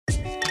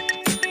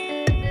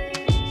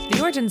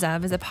Origins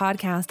of is a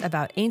podcast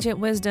about ancient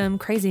wisdom,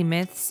 crazy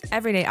myths,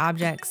 everyday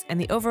objects,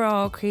 and the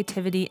overall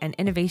creativity and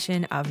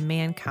innovation of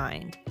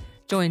mankind.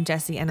 Join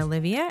Jesse and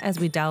Olivia as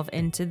we delve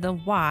into the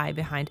why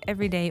behind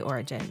everyday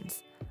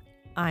origins.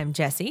 I'm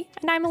Jesse.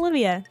 And I'm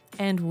Olivia.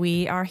 And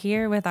we are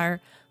here with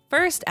our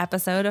first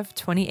episode of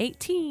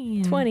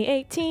 2018.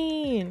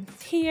 2018.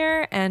 It's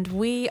here, and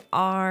we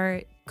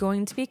are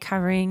going to be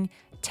covering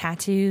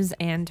tattoos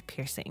and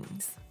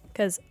piercings.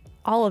 Because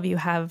all of you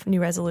have new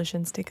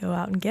resolutions to go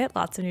out and get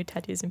lots of new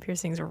tattoos and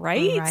piercings,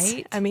 right?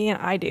 Right. I mean,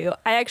 I do.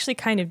 I actually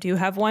kind of do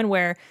have one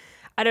where,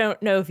 I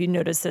don't know if you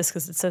noticed this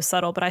because it's so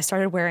subtle, but I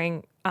started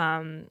wearing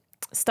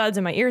studs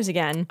in my ears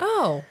again.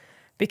 Oh.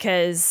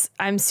 Because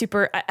I'm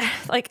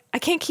I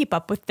can't keep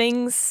up with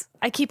things.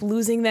 I keep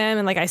losing them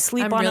and I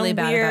sleep I'm on really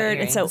them bad weird.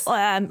 about And so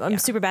I'm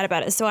super bad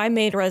about it. So I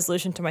made a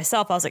resolution to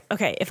myself. I was like,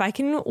 okay, if I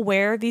can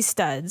wear these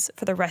studs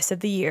for the rest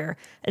of the year,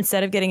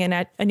 instead of getting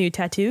a new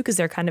tattoo, because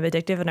they're kind of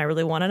addictive and I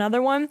really want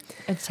another one.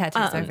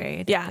 Tattoos are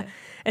very addictive. Yeah.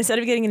 Instead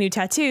of getting a new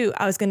tattoo,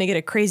 I was going to get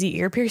a crazy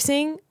ear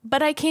piercing,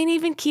 but I can't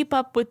even keep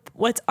up with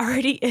what's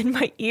already in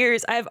my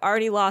ears. I've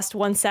already lost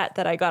one set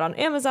that I got on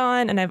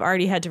Amazon, and I've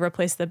already had to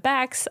replace the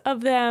backs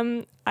of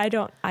them. I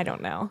don't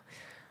know.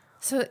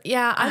 So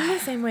yeah, I'm the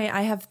same way.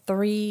 I have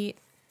 3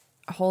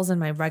 holes in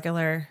my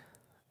regular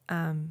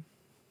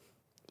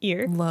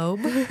Ear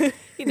lobe,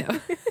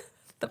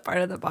 the part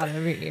of the bottom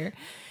of your ear.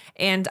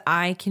 And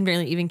I can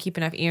barely even keep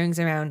enough earrings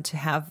around to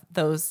have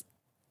those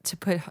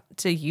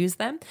to use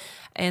them.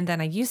 And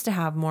then I used to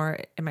have more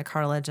in my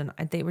cartilage, and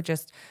they were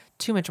just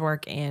too much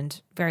work and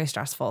very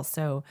stressful.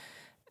 So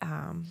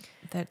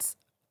that's,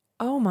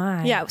 oh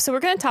my. Yeah, so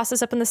we're going to toss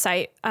this up on the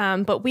site,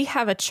 but we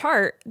have a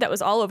chart that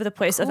was all over the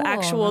place of Cool.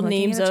 actual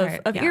names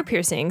of ear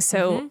piercings.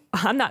 So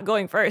I'm not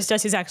going first.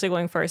 Jesse's actually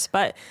going first.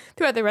 But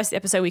throughout the rest of the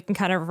episode, we can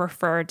kind of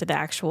refer to the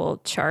actual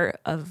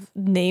chart of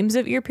names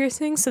of ear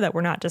piercings so that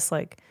we're not just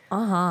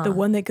the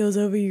one that goes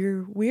over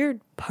your weird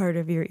part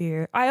of your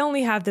ear. I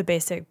only have the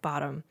basic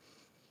bottom.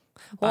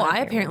 Well, I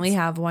apparently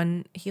have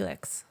one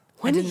helix.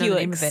 I didn't know the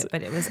name of it,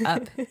 but it was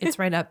up. It's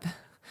right up.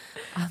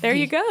 There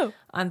you go.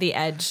 On the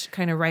edge,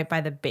 kind of right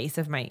by the base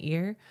of my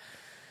ear.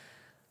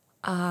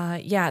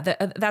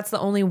 That's the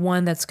only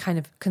one that's kind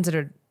of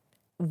considered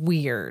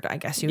weird, I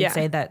guess you would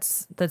say.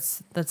 That's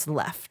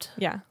left.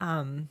 Yeah.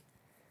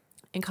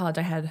 In college,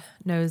 I had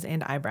nose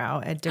and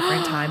eyebrow at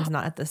different times,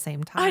 not at the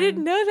same time. I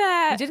didn't know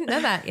that. You didn't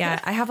know that? Yeah,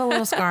 I have a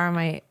little scar on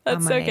my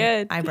so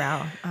good.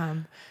 eyebrow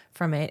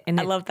from it, and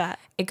I love that.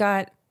 It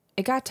got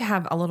to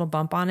have a little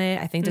bump on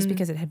it. I think just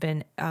because it had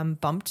been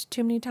bumped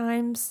too many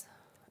times.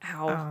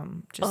 Ow.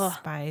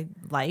 By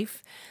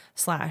life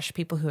 /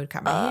 people who would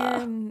cut my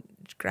hand,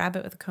 grab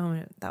it with a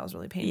comb. That was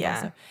really painful.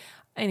 Yeah. So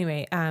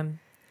anyway, a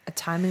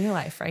time in your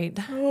life, right?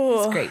 Ooh.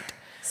 It's great.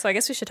 So I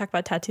guess we should talk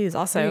about tattoos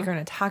also. We're going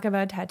to talk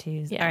about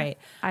tattoos. Yeah. All right.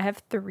 I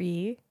have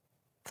 3.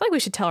 I feel like we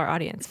should tell our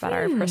audience about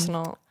our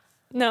personal...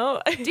 No.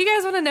 Do you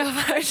guys want to know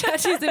about our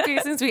tattoos and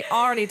piercings? We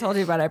already told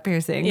you about our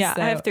piercings. Yeah,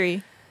 so. I have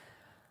 3.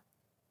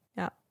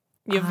 Yeah.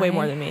 You have way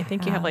more than me. I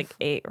think you have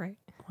 8, right?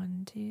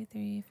 1, 2,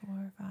 3,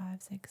 4,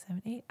 5, 6,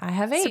 7, 8. I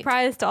have 8.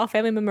 Surprise to all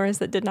family members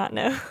that did not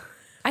know.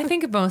 I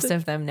think most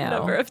of them know.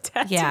 Number of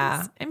tattoos.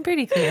 Yeah, I'm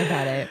pretty clear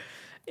about it.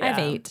 I have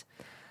 8.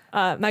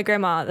 My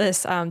grandma,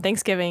 this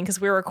Thanksgiving, because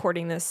we were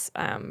recording this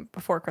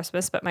before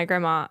Christmas, but my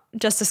grandma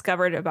just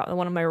discovered about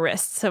one of my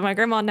wrists. So my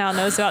grandma now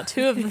knows about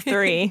 2 of the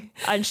 3,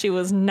 and she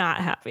was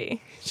not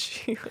happy.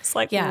 She was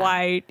like,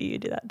 why do you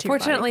do that to your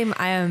body? Fortunately,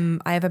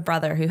 I have a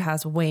brother who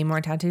has way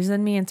more tattoos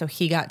than me, and so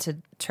he got to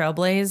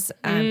trailblaze.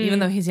 Even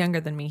though he's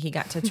younger than me, he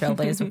got to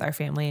trailblaze with our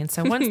family. And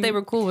so once they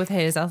were cool with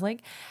his, I was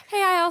like,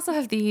 hey, I also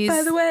have these.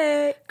 By the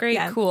way. Great,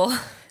 cool.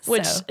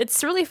 Which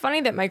it's really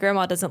funny that my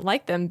grandma doesn't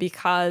like them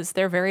because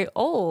they're very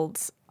old.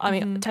 I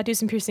mean,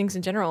 tattoos and piercings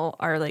in general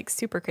are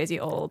super crazy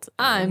old.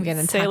 I'm going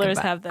to sailors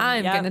have them.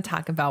 I'm going to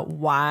talk about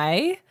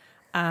why.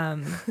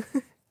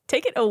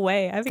 Take it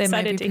away. I'm excited to hear. They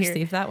might be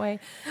perceived that way.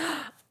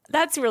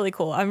 That's really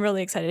cool. I'm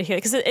really excited to hear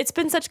it because it's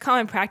been such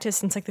common practice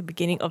since the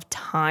beginning of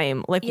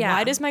time.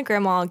 Why does my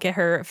grandma get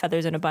her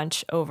feathers in a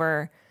bunch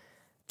over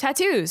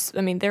tattoos?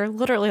 I mean, they're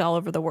literally all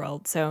over the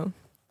world. So,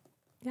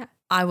 yeah.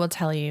 I will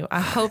tell you. I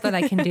hope that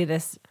I can do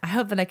this. I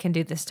hope that I can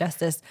do this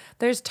justice.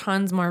 There's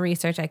tons more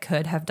research I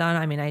could have done.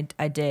 I mean,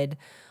 I did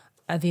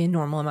the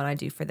normal amount I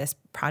do for this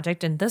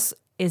project, and this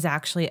is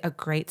actually a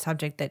great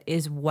subject that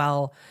is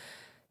well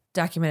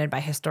documented by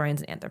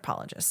historians and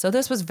anthropologists. So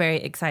this was very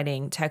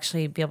exciting to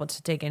actually be able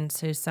to dig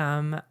into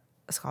some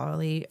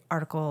scholarly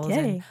articles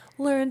and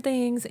learn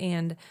things.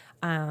 And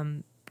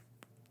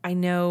I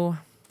know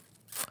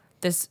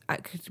this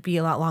could be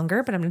a lot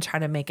longer, but I'm going to try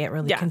to make it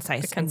really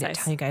concise and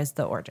tell you guys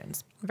the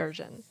origins.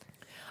 Version.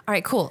 All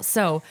right, cool.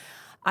 So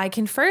I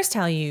can first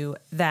tell you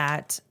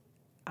that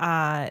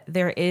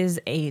there is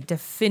a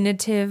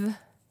definitive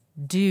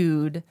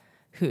dude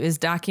who is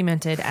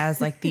documented as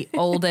the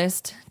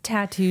oldest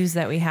tattoos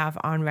that we have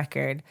on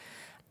record.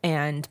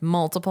 And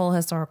multiple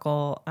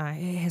historical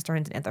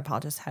historians and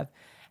anthropologists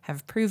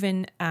have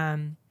proven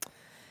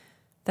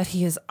that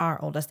he is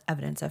our oldest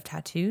evidence of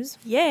tattoos.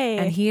 Yay.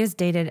 And he is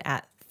dated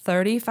at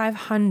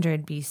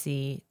 3,500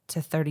 BC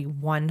to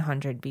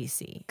 3,100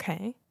 BC.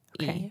 Okay.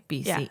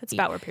 BC. Yeah, it's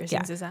about where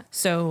piercings is at.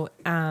 So,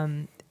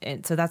 and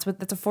so that's a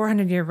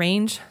 400-year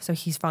range. So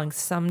he's falling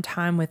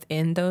sometime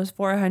within those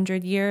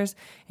 400 years,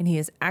 and he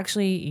is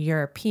actually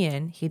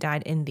European. He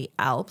died in the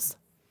Alps.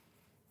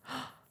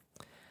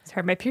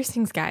 Sorry, my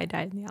piercings guy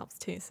died in the Alps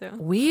too. So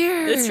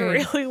weird. It's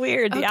really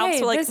weird. The Alps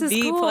were like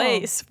the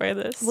place for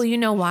this. Well, you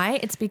know why?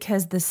 It's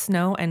because the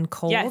snow and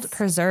cold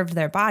preserved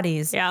their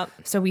bodies. Yeah.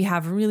 So we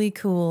have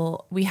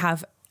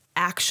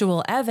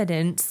actual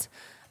evidence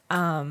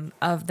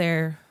of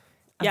their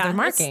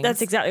markings.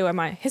 That's exactly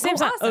why his name's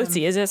not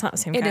Otzi, is it? It's not the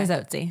same guy. It is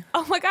Otzi.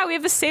 Oh my God, we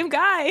have the same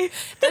guy.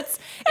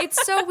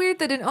 It's so weird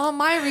that in all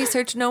my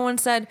research, no one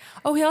said,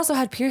 oh, he also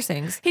had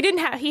piercings.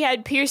 He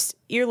had pierced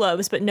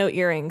earlobes, but no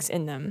earrings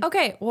in them.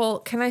 Okay, well,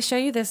 can I show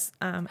you this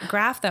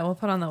graph that we'll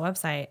put on the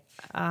website?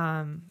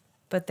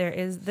 But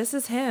this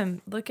is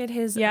him. Look at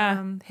his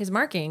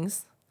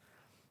markings.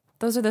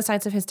 Those are the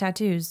sites of his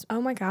tattoos.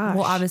 Oh my gosh.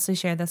 We'll obviously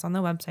share this on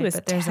the website.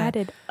 But there's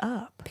tatted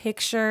up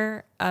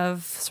picture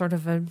of sort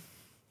of a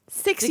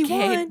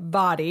 61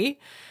 body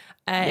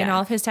in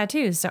all of his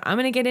tattoos. So I'm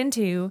going to get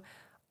into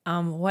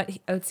what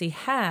Otzi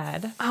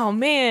had. Oh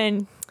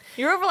man,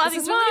 your overlapping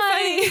is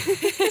really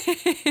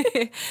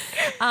funny.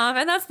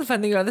 And that's the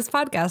fun thing about this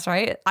podcast,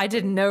 right? I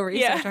did no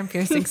research on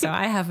piercing, so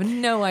I have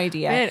no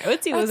idea. Man,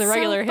 Otzi was a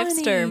regular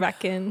hipster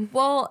back in.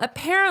 Well,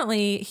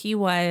 apparently he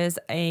was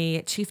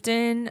a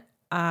chieftain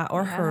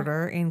or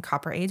herder in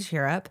Copper Age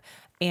Europe.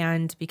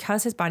 And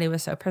because his body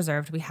was so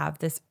preserved, we have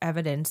this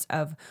evidence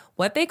of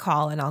what they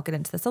call, and I'll get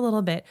into this a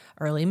little bit,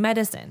 early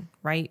medicine,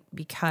 right?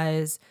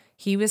 Because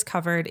he was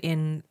covered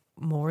in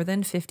more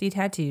than 50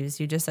 tattoos.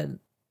 You just said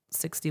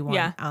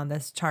 61 on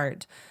this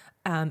chart,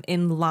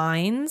 in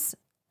lines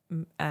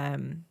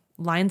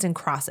and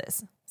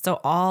crosses.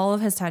 So all of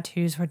his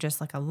tattoos were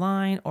just like a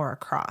line or a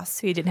cross.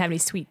 So he didn't have any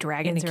sweet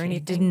dragons or anything? He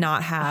did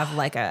not have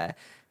like a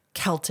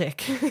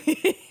Celtic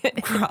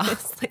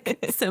cross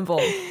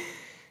symbol.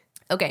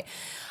 Okay,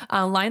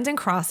 lines and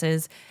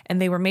crosses,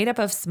 and they were made up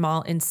of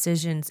small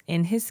incisions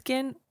in his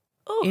skin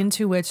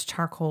into which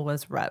charcoal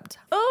was rubbed.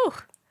 Oh,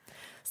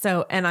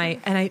 so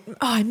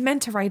I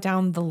meant to write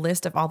down the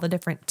list of all the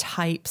different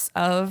types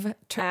of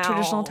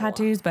traditional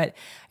tattoos, but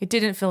it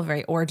didn't feel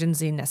very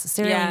origins-y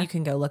necessarily. Yeah. You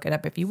can go look it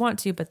up if you want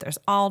to, but there's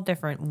all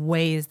different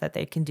ways that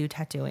they can do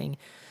tattooing.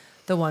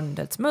 The one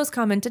that's most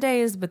common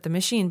today is with the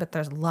machine, but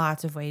there's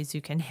lots of ways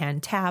you can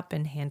hand tap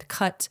and hand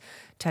cut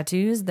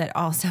tattoos that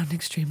all sound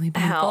extremely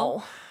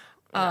painful.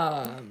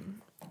 And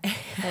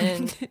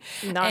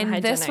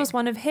this was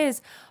one of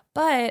his.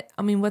 But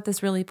I mean, what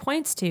this really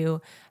points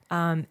to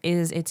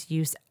is its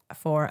use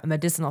for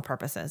medicinal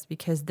purposes,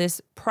 because this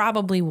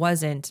probably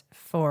wasn't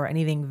for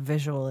anything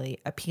visually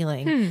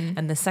appealing.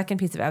 And the second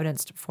piece of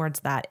evidence towards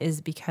that is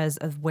because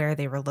of where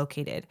they were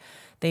located.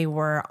 They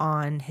were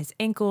on his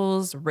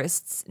ankles,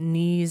 wrists,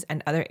 knees,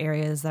 and other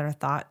areas that are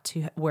thought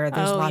to where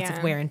there's lots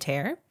of wear and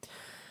tear.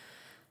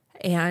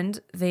 And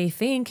they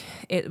think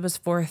it was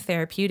for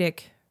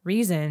therapeutic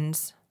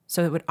reasons.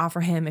 So it would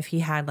offer him, if he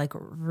had like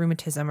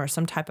rheumatism or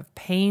some type of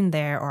pain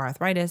there or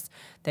arthritis,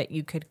 that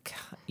you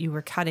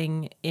were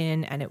cutting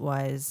in, and it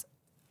was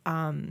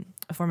a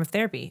form of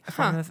therapy, a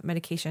form of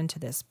medication to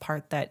this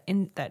part that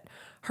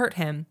hurt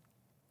him.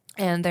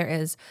 And there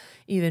is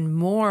even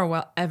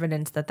more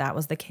evidence that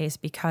was the case,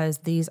 because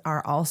these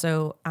are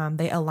also,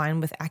 they align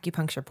with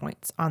acupuncture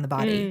points on the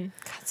body.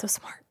 God, so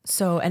smart.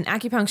 So an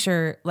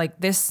acupuncture, like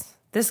this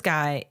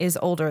guy is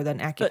older than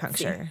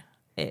acupuncture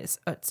is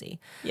Otzi.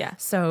 Yeah.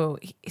 So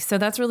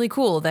that's really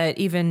cool that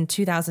even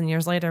 2,000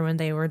 years later, when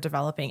they were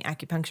developing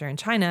acupuncture in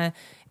China,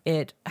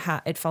 it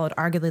followed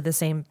arguably the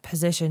same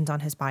positions on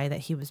his body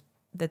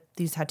that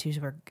these tattoos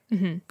were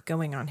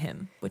going on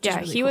him, which is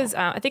really he cool. was,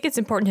 I think it's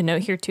important to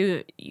note here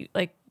too, you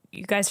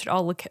guys should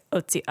all look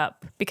Otzi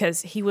up,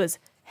 because he was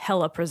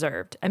hella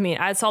preserved. I mean,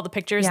 I saw the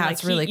pictures, and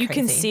it's really you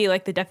crazy. can see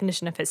like the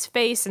definition of his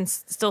face and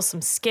still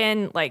some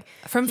skin, like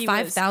from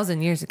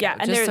 5,000 years ago. Yeah,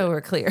 just so we're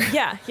clear.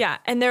 Yeah,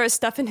 and there was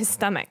stuff in his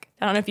stomach.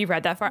 I don't know if you've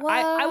read that far.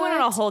 I went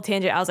on a whole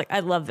tangent. I was like, I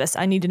love this.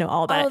 I need to know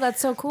all that. Oh,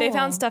 that's so cool. They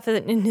found stuff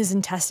in his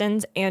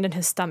intestines and in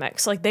his stomach.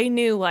 So like they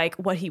knew like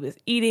what he was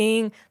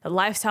eating, the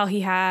lifestyle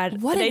he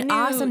had. What an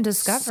awesome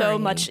discovery. So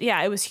much.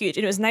 Yeah, it was huge.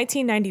 And it was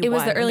 1991. It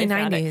was the early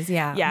 90s.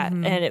 Yeah. Yeah.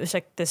 And it was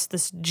like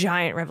this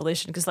giant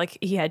revelation, because like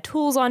he had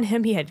tools on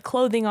him. He had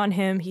clothing on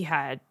him. He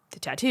had the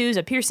tattoos,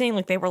 a piercing.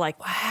 Like they were like,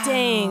 wow,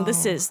 dang,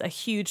 this is a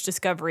huge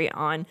discovery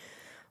on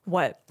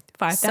what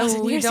 5,000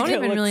 years ago. So we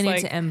don't even really like.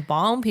 need to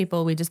embalm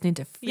people. We just need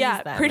to freeze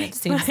them. Pretty it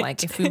seems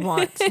like if we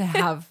want to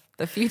have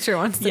the future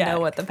wants to know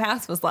what the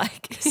past was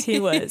like. He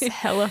was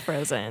hella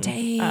frozen.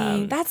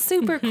 Dang, that's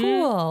super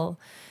cool.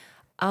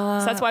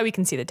 So that's why we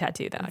can see the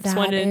tattoo, though. I just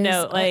wanted to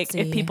note, like,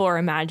 if people are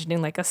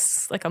imagining like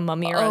a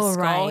mummy or a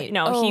skull,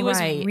 right. He was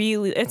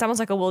really. It's almost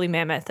like a woolly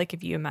mammoth. Like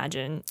if you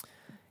imagine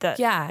that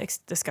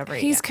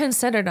discovery. He's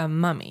considered a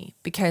mummy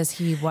because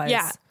he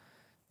was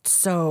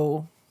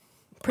so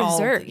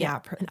preserved.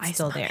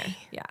 Still there.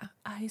 Yeah,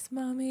 ice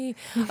mummy.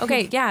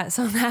 Okay, yeah.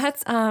 So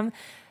that's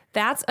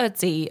That's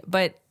Ötzi,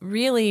 but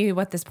really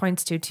what this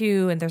points to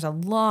too, and there's a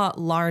lot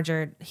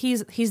larger,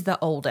 he's the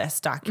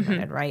oldest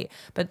documented, right?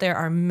 But there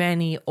are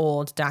many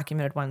old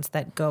documented ones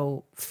that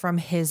go from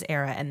his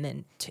era and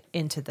then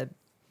into the,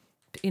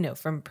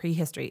 from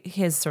prehistory,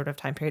 his sort of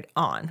time period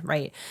on,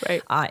 right?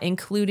 Right.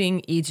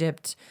 Including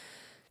Egypt,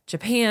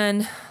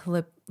 Japan,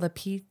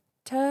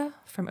 Lapita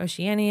from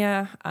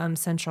Oceania,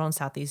 Central and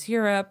Southeast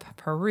Europe,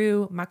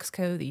 Peru,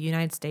 Mexico, the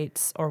United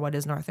States, or what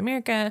is North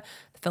America,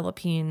 the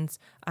Philippines.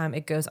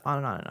 It goes on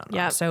and on and on.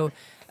 Yeah. So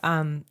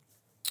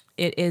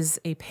it is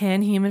a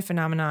pan-human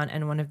phenomenon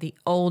and one of the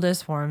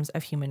oldest forms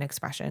of human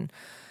expression.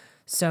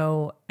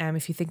 So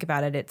if you think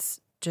about it,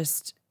 it's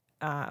just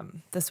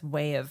this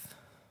way of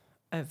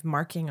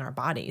marking our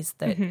bodies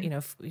that,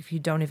 if you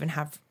don't even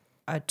have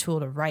a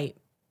tool to write,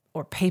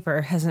 or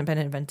paper hasn't been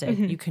invented,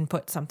 you can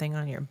put something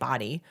on your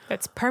body.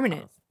 That's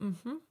permanent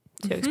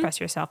to express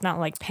yourself, not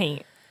like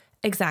paint.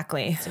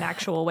 Exactly. It's an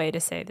actual way to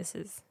say this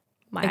is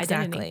my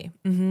identity.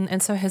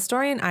 And so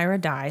historian Ira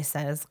Dye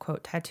says,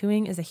 quote,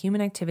 tattooing is a human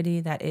activity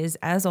that is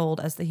as old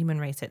as the human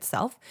race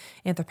itself.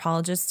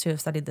 Anthropologists who have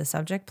studied the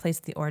subject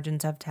place the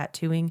origins of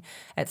tattooing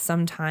at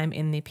some time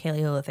in the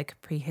Paleolithic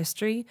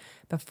prehistory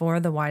before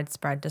the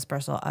widespread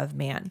dispersal of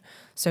man.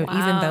 So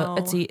even though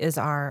Ötzi is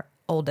our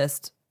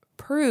oldest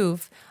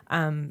proof,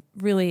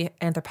 really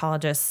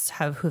anthropologists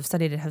who have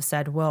studied it have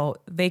said, well,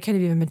 they could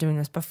have even been doing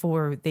this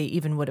before they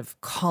even would have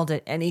called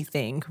it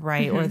anything,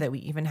 right? Or that we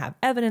even have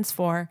evidence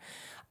for,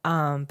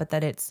 but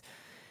that it's,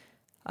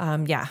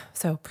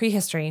 so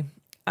prehistory.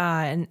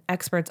 And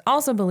experts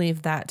also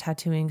believe that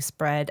tattooing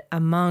spread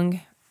among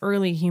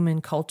early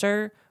human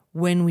culture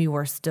when we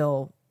were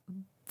still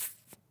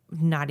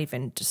not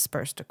even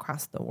dispersed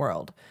across the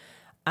world,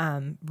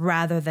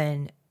 rather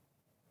than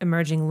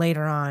emerging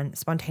later on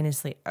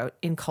spontaneously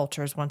in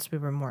cultures once we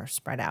were more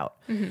spread out.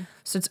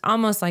 So it's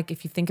almost like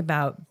if you think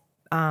about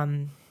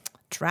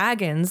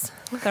dragons,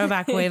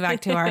 way back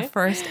to our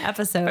first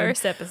episode,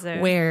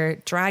 where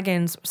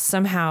dragons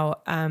somehow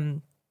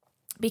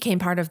became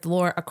part of the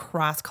lore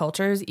across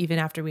cultures, even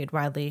after we had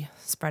widely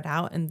spread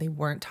out and they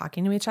weren't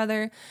talking to each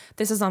other.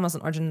 This is almost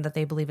an origin that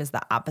they believe is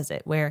the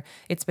opposite, where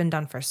it's been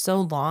done for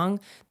so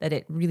long that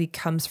it really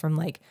comes from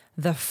like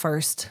the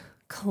first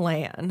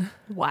clan.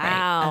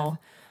 Wow. Right,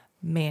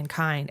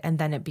 mankind, and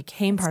then it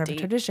became part of a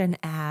tradition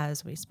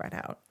as we spread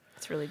out.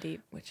 It's really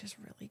deep, which is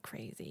really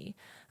crazy.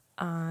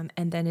 And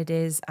then it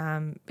is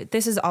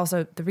this is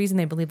also the reason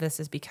they believe this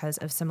is because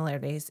of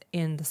similarities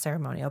in the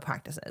ceremonial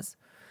practices.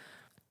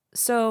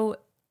 So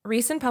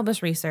recent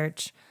published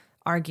research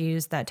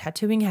argues that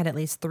tattooing had at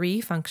least three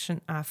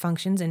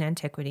functions in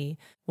antiquity,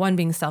 one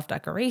being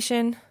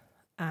self-decoration,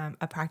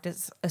 a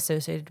practice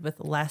associated with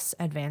less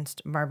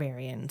advanced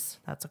barbarians.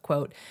 That's a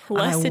quote.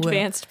 Less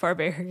advanced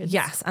barbarians.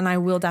 Yes. And I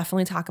will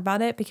definitely talk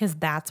about it because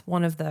that's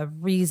one of the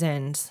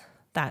reasons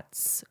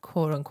that's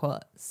quote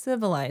unquote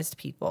civilized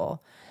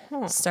people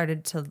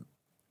started to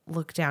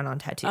look down on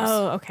tattoos.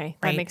 Oh, okay.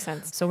 That right? makes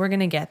sense. So we're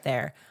going to get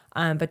there.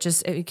 But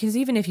just because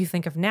even if you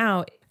think of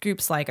now,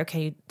 groups like,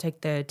 okay,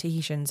 take the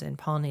Tahitians in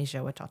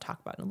Polynesia, which I'll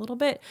talk about in a little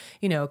bit,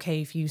 okay,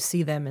 if you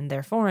see them and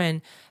they're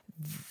foreign,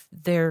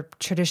 their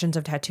traditions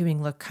of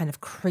tattooing look kind of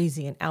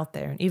crazy and out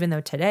there. And even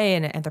though today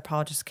an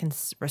anthropologist can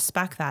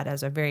respect that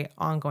as a very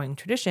ongoing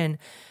tradition,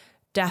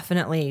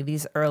 definitely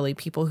these early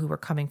people who were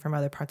coming from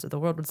other parts of the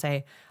world would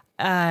say,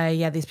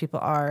 these people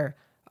are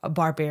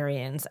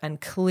barbarians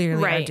and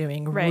clearly are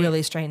doing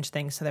really strange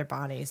things to their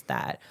bodies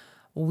that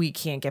we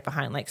can't get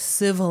behind. Like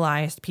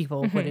civilized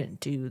people wouldn't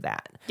do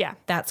that. Yeah.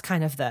 That's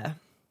kind of the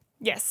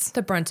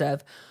brunt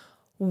of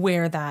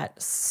where that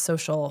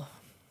social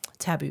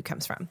taboo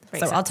comes from.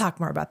 I'll talk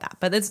more about that.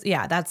 But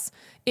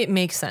it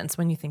makes sense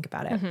when you think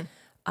about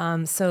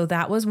it. So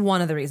that was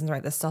one of the reasons,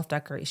 right? The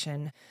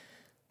self-decoration.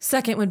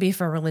 Second would be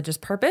for a religious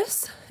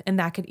purpose. And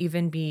that could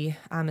even be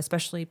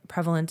especially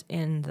prevalent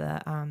in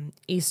the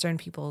Eastern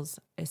peoples,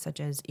 such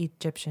as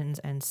Egyptians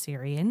and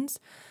Syrians.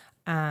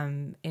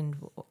 And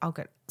I'll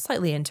get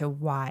slightly into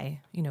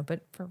why,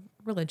 but for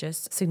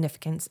religious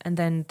significance. And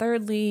then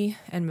thirdly,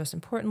 and most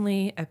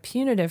importantly, a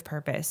punitive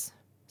purpose.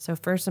 So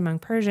first among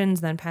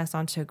Persians, then passed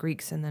on to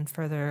Greeks, and then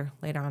further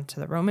later on to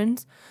the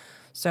Romans.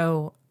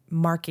 So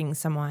marking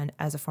someone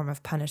as a form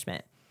of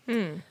punishment.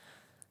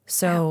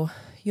 So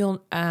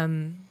you'll,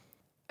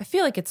 I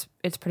feel like it's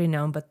pretty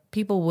known, but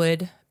people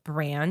would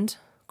brand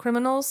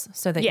criminals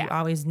so that you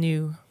always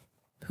knew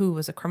who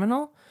was a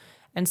criminal.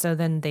 And so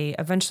then they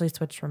eventually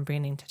switched from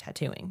branding to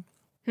tattooing.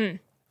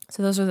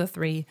 So those are the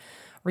three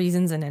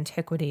reasons in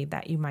antiquity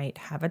that you might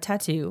have a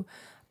tattoo.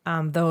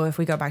 Though if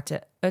we go back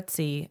to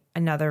Ötzi,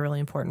 another really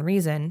important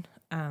reason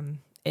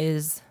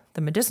is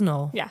the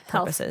medicinal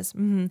purposes.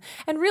 And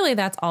really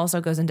that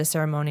also goes into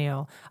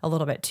ceremonial a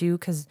little bit too,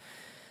 because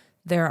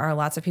there are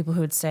lots of people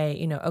who would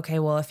say, okay,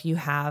 well, if you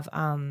have,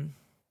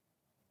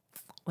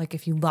 like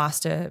if you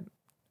lost a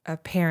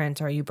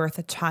parent or you birth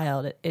a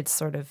child, it's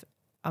sort of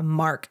a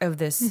mark of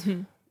this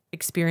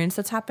experience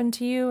that's happened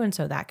to you. And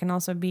so that can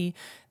also be,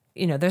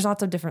 there's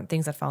lots of different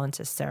things that fall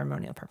into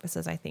ceremonial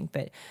purposes, I think.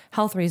 But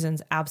health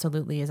reasons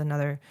absolutely is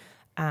another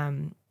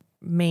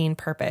main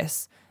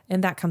purpose,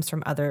 and that comes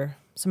from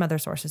some other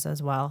sources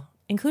as well,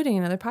 including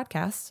another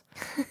podcast,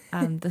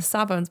 the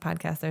Sawbones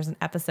podcast. There's an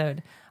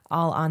episode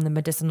all on the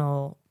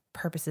medicinal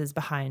purposes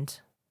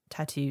behind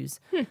tattoos,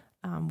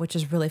 which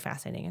is really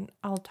fascinating. And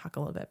I'll talk a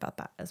little bit about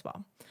that as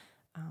well.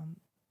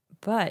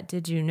 But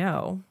did you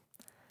know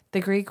the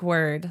Greek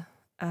word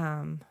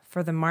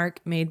for the mark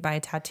made by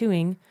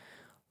tattooing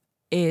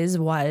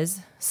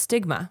was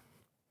stigma?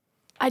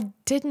 I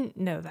didn't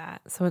know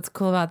that. So what's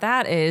cool about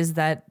that is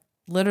that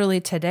literally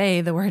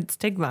today the word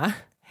stigma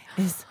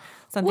is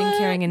something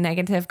carrying a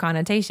negative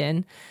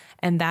connotation,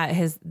 and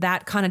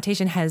that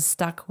connotation has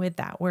stuck with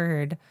that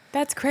word.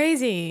 That's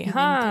crazy,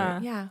 huh?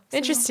 Yeah.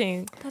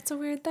 Interesting. That's a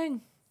weird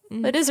thing.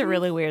 It is a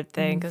really weird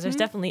thing because there's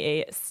definitely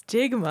a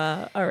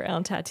stigma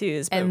around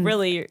tattoos. But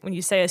really, when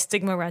you say a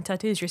stigma around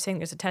tattoos, you're saying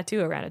there's a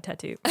tattoo around a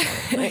tattoo.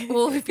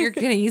 Well, if you're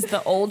going to use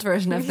the old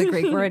version of the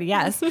Greek word,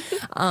 yes.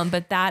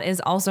 But that is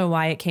also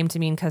why it came to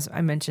mean, because I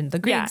mentioned the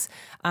Greeks.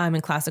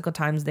 In classical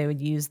times, they would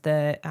use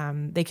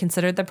they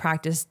considered the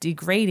practice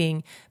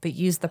degrading, but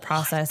used the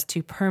process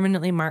to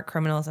permanently mark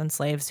criminals and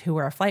slaves who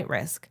were a flight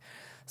risk.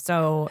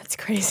 So that's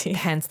crazy.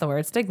 Hence the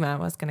word stigma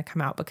was going to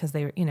come out because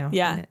they were,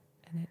 and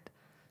it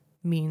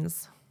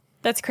means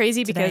that's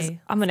crazy today. Because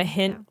I'm going to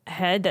hint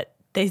ahead that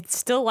they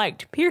still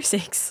liked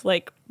piercings.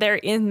 Like, they're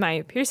in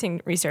my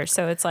piercing research.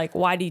 So it's like,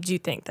 why did you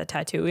think that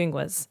tattooing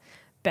was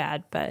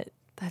bad? But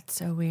that's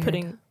so weird.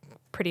 Putting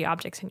pretty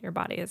objects in your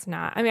body is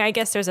not. I mean, I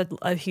guess there's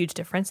a huge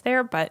difference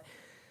there, but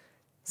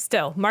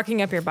still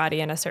marking up your body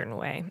in a certain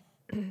way.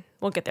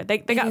 We'll get there. They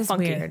got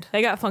funky. Weird.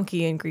 They got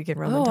funky in Greek and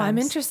Roman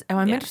times.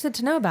 I'm interested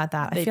to know about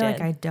that. I feel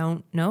like I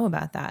don't know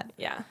about that.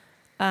 Yeah.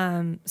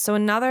 So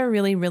another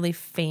really, really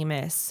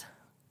famous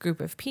group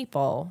of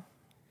people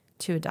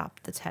to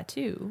adopt the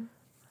tattoo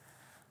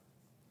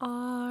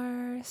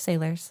are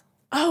sailors.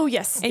 Oh,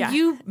 yes. And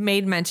you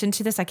made mention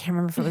to this. I can't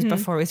remember if it was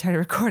before we started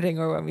recording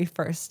or when we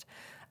first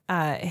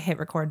hit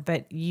record,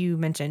 but you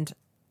mentioned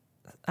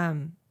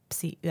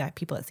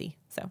people at sea.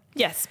 So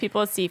yes,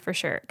 people at sea for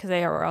sure, because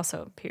they were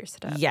also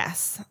pierced up.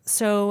 Yes.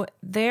 So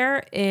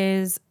there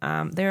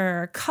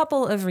are a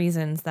couple of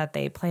reasons that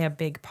they play a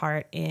big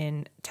part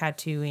in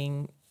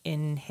tattooing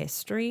in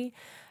history.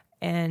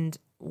 And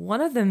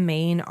one of the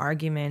main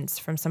arguments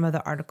from some of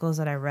the articles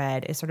that I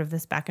read is sort of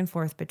this back and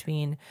forth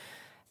between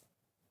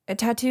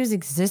tattoos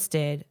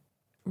existed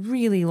a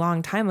really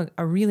long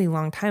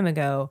time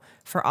ago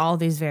for all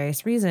these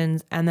various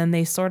reasons. And then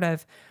they sort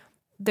of,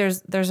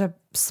 there's a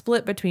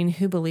split between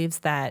who believes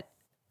that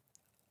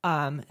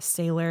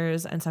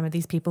sailors and some of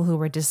these people who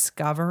were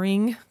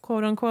discovering,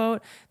 quote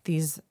unquote,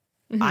 these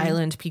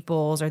island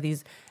peoples or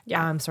these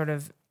sort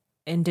of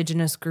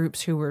indigenous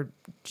groups who were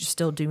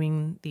still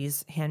doing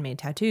these handmade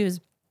tattoos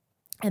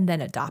and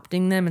then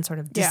adopting them and sort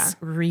of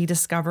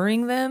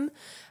rediscovering them.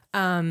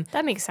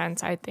 That makes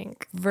sense, I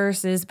think.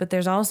 But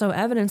there's also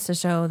evidence to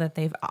show that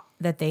they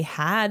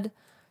had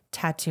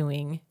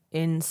tattooing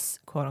in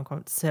quote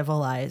unquote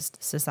civilized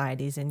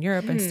societies in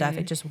Europe and stuff.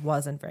 It just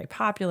wasn't very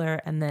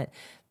popular, and that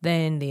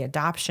then the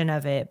adoption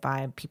of it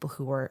by people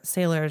who were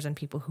sailors and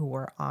people who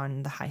were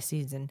on the high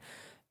seas and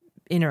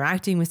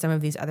interacting with some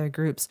of these other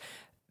groups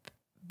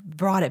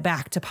brought it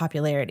back to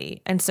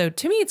popularity. And so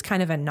to me, it's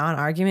kind of a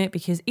non-argument,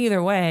 because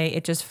either way,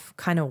 it just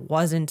kind of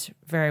wasn't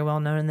very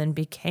well known and then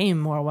became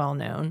more well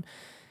known.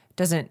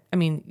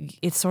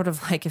 It's sort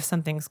of like if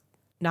something's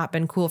not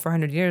been cool for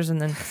 100 years and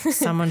then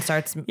someone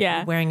starts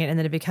wearing it and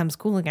then it becomes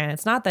cool again.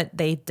 It's not that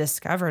they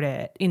discovered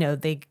it.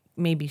 They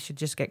maybe should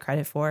just get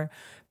credit for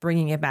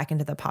bringing it back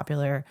into the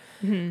popular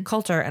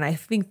culture. And I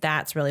think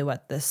that's really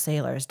what the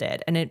sailors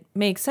did. And it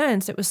makes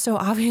sense. It was so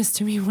obvious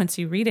to me once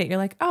you read it. You're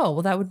like, oh,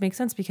 well, that would make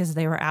sense because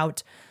they were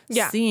out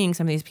seeing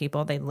some of these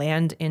people. They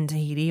land in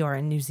Tahiti or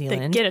in New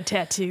Zealand. They get a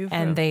tattoo.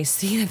 And they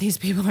see that these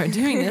people are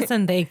doing this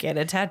and they get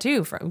a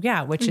tattoo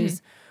which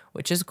is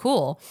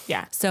cool.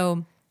 Yeah.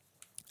 So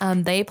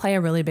they play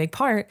a really big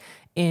part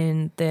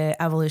in the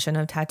evolution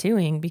of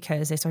tattooing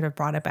because they sort of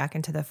brought it back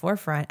into the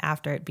forefront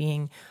after it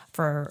being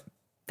for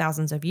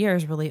thousands of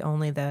years really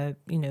only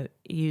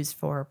used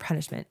for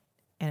punishment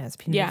and as a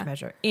punitive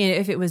measure. And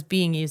if it was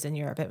being used in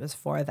Europe, it was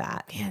for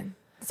that. Man,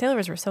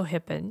 sailors were so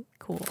hip and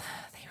cool.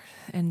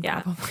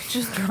 Probably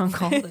just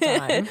drunk all the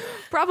time.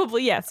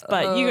 Probably, yes.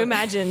 But you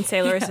imagine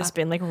sailors has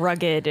been like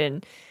rugged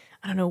and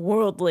I don't know,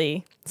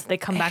 worldly. So they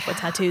come back with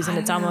tattoos and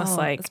it's almost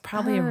like it's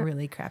probably a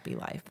really crappy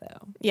life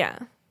though. Yeah.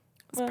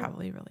 It's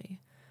probably really,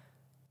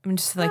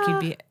 just like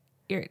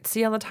you're at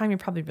sea all the time. You're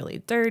probably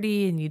really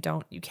dirty and you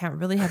can't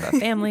really have a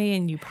family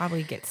and you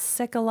probably get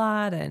sick a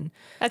lot and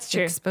that's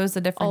true. Exposed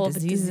to different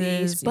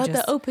diseases. But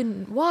the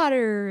open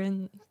water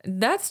and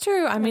that's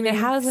true. I mean, it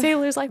has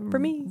sailor's life for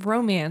me.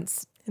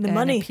 Romance and the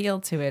money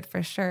appeal to it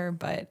for sure.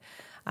 But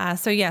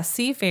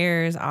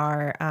seafarers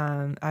are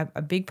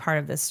a big part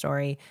of this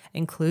story,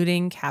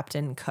 including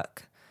Captain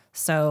Cook.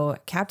 So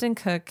Captain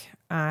Cook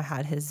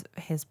had his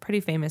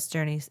pretty famous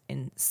journeys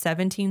in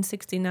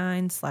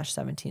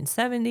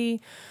 1769/1770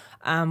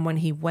 when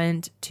he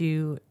went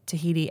to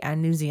Tahiti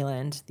and New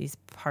Zealand, these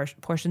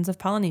portions of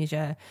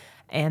Polynesia,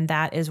 And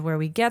that is where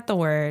we get the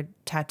word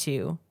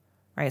tattoo,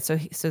 right? So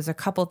there's a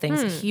couple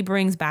things. He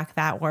brings back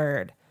that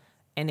word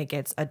and it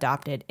gets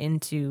adopted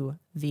into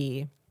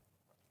the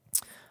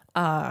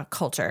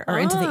culture or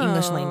into the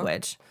English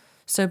language.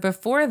 So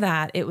before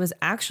that, it was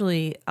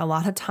actually a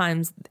lot of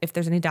times, if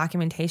there's any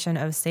documentation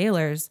of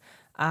sailors'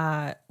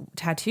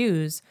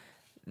 tattoos,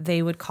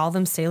 they would call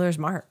them sailor's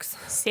marks.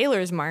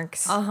 Sailor's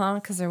marks.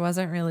 Because there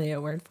wasn't really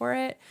a word for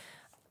it,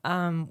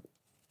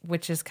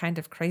 which is kind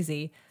of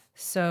crazy.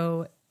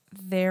 So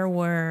there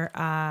were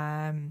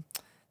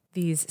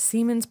these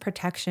Seamen's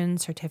Protection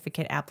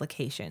Certificate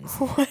applications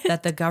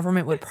that the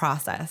government would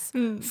process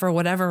for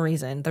whatever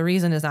reason. The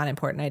reason is not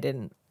important. I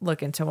didn't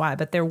look into why,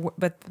 but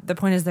the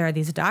point is there are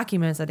these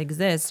documents that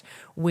exist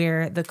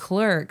where the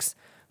clerks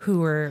who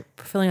were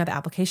filling out the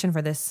application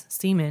for this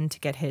seaman to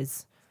get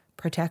his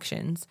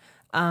protections,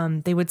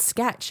 they would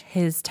sketch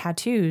his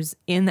tattoos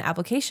in the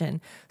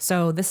application.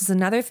 So this is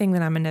another thing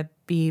that I'm going to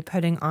be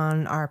putting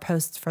on our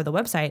posts for the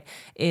website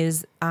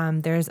is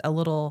there's a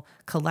little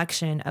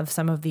collection of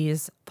some of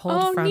these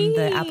pulled from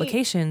the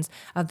applications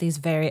of these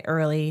very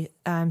early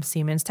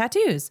seamen's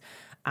tattoos,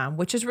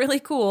 which is really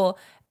cool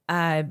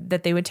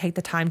that they would take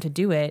the time to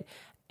do it.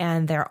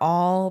 And they're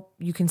all,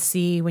 you can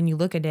see when you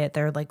look at it,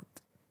 they're like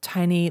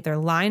tiny, they're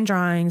line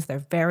drawings, they're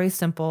very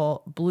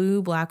simple,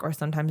 blue, black, or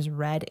sometimes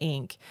red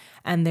ink.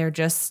 And they're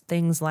just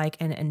things like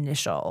an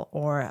initial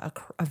or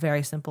a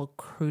very simple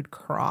crude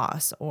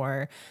cross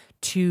or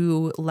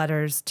 2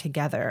 letters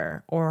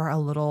together or a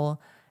little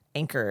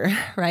anchor,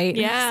 right?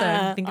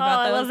 Yeah. So think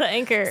about those. I love the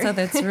anchor. So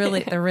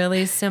they're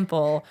really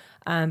simple.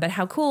 But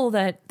how cool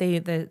that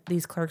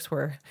these clerks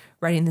were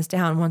writing this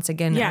down. Once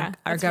again,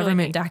 our government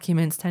really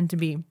documents tend to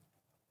be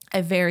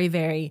a very,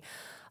 very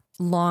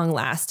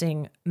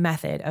long-lasting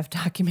method of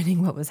documenting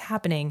what was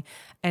happening.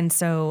 And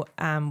so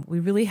we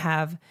really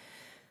have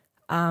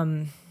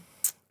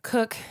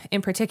Cook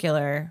in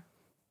particular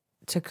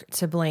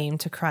to blame,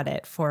 to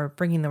credit for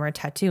bringing the word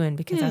tattoo in,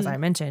 because as I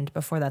mentioned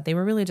before that, they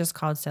were really just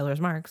called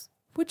sailor's marks,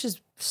 which is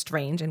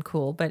strange and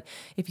cool. But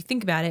if you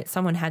think about it,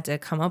 someone had to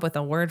come up with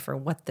a word for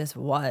what this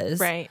was.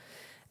 Right.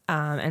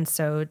 And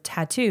so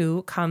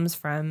tattoo comes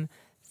from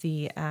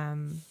the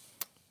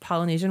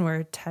Polynesian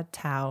word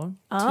tatau,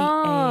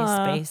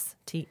 T-A space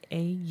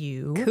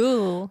T-A-U.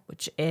 Cool.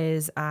 Which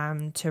is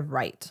to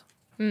write.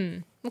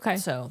 Okay.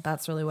 So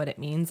that's really what it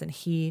means. And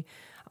he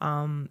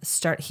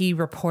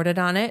reported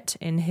on it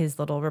in his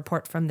little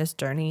report from this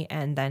journey,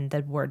 and then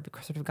the word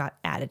sort of got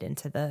added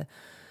into the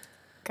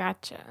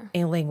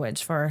a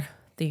language for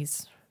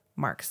these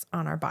marks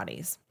on our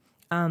bodies.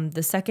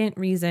 The second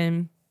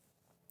reason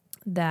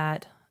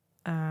that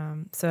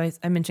so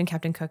I mentioned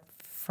Captain Cook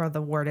for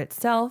the word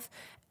itself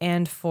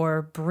and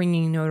for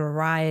bringing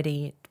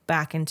notoriety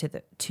back into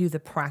the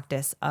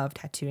practice of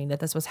tattooing, that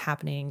this was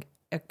happening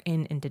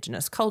in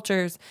indigenous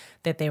cultures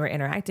that they were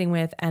interacting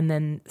with, and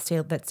then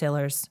that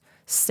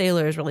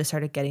sailors really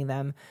started getting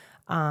them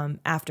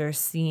after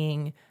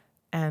seeing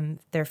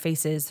their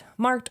faces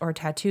marked or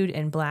tattooed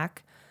in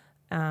black.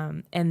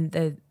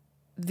 And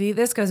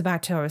this goes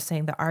back to what I was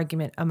saying, the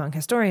argument among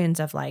historians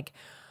of like,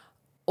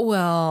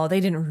 well, they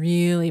didn't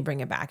really bring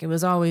it back. It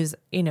was always,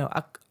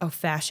 a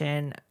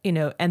fashion,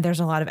 and there's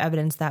a lot of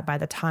evidence that by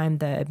the time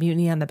the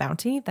mutiny on the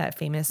Bounty, that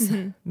famous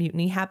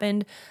mutiny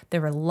happened,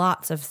 there were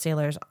lots of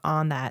sailors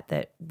on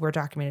that were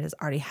documented as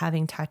already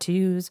having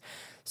tattoos.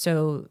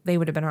 So they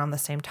would have been around the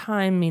same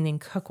time, meaning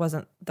Cook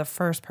wasn't the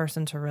first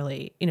person to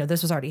really,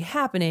 this was already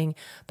happening.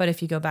 But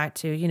if you go back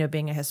to,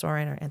 being a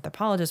historian or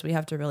anthropologist, we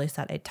have to really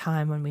set a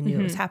time when we knew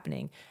it was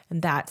happening.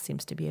 And that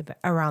seems to be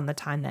around the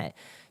time that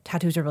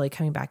tattoos are really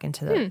coming back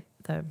into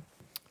the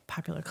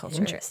popular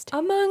culture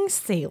among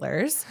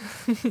sailors.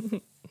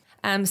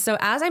 So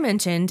as I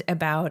mentioned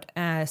about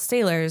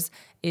sailors,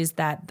 is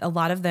that a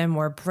lot of them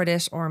were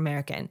British or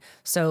American.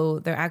 So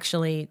they're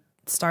actually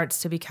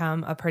starts to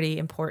become a pretty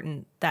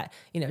important that,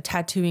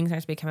 tattooing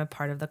starts to become a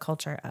part of the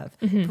culture of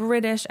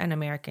British and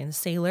American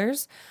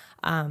sailors.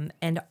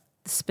 And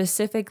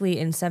specifically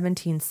in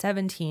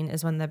 1717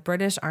 is when the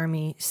British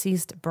Army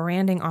ceased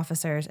branding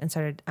officers and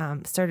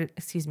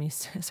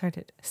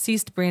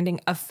ceased branding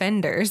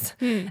offenders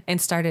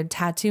and started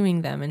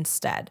tattooing them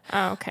instead.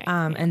 Oh, okay.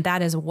 And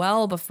that is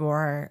well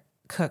before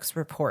Cook's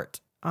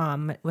report,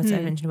 which I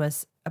mentioned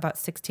was about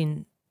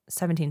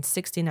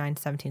 1769,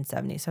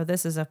 1770. So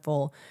this is a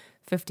full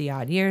 50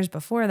 odd years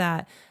before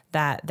that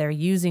they're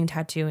using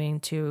tattooing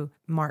to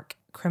mark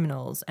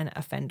criminals and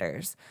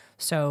offenders.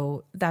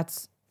 So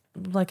that's,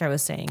 like I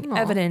was saying,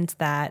 evidence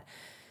that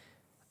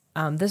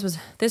this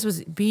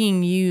was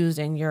being used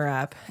in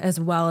Europe as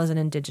well as in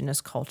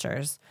indigenous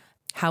cultures.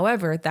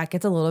 However, that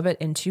gets a little bit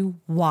into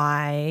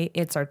why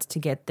it starts to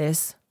get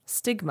this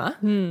stigma,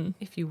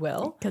 if you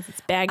will. Because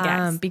it's bad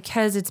guys.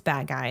 Because it's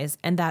bad guys.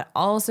 And that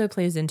also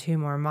plays into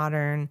more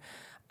modern,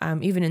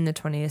 even in the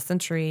 20th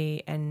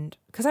century. And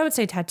because I would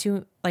say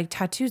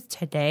tattoos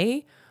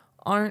today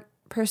aren't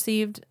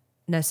perceived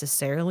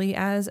necessarily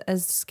as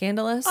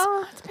scandalous.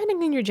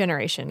 Depending on your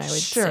generation, I would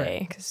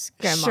say. Because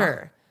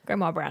grandma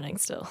Grandma Browning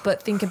still.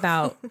 But think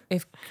about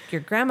if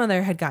your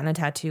grandmother had gotten a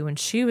tattoo when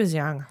she was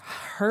young,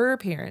 her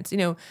appearance,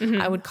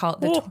 I would call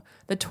it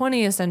the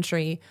 20th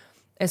century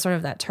is sort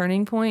of that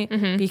turning point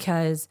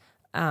because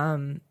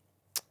of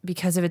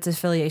its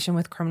affiliation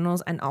with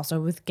criminals and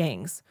also with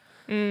gangs.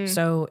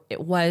 So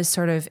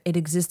it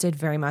existed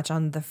very much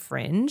on the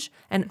fringe.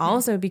 And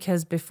also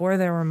because before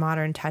there were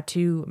modern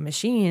tattoo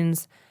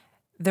machines,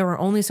 there were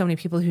only so many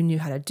people who knew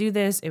how to do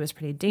this. It was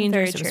pretty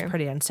dangerous. It was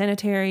pretty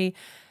unsanitary.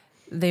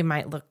 They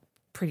might look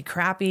pretty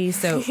crappy.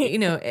 So,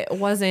 it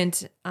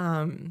wasn't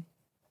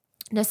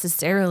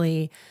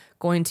necessarily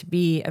going to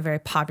be a very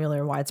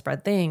popular,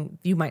 widespread thing.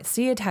 You might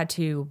see a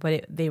tattoo,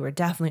 but they were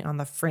definitely on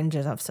the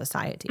fringes of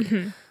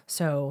society.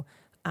 So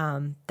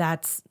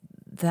that's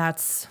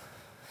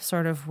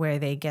sort of where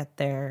they get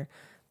their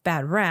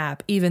bad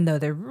rap, even though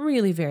they're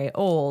really very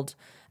old.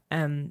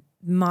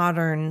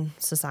 Modern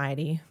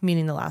society,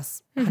 meaning the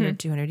last 100,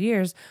 200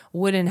 years,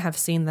 wouldn't have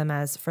seen them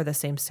as for the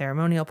same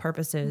ceremonial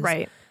purposes.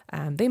 Right.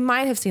 They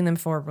might have seen them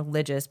for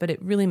religious, but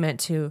it really meant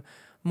to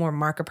more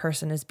mark a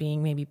person as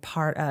being maybe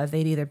part of,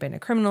 they'd either been a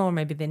criminal or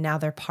maybe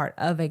they're part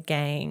of a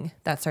gang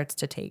that starts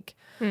to take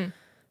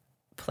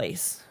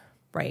place.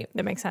 Right.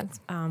 That makes sense.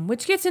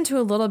 Which gets into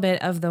a little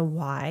bit of the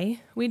why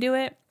we do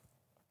it.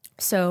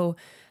 So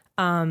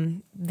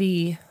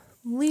the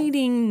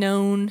leading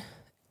known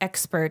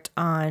expert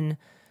on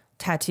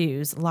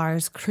tattoos,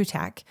 Lars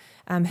Krutak,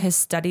 has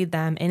studied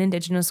them in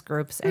indigenous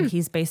groups, and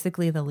he's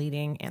basically the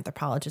leading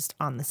anthropologist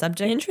on the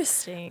subject.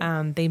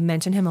 Interesting. They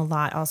mention him a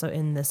lot also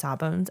in the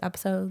Sawbones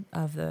episode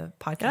of the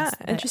podcast.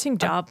 Yeah, interesting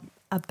job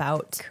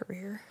about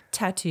career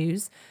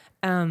tattoos.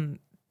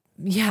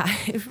 Yeah,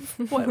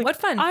 what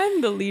fun. I'm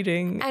the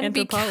leading and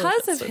anthropologist.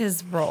 because of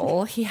his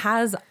role,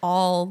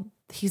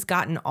 he's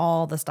gotten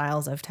all the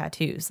styles of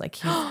tattoos. Like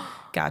he's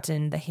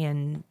gotten the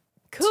hand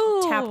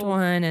tapped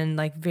one and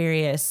like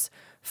various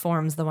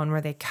forms, the one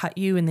where they cut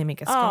you and they make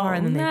a scar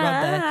and then they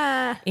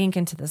rub the ink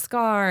into the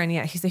scar. And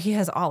yeah, he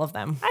has all of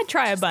them. I'd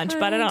try a bunch,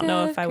 but I don't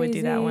know if I would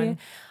do that one.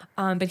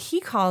 But he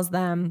calls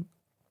them,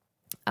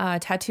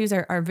 tattoos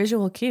are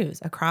visual cues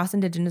across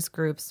indigenous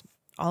groups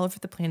all over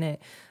the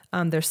planet.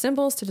 They're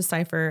symbols to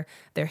decipher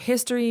their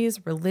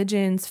histories,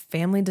 religions,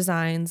 family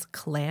designs,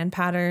 clan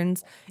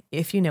patterns,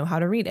 if you know how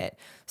to read it.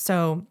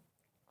 So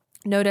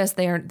notice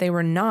they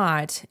were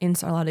not, in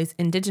a lot of these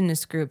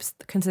indigenous groups,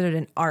 considered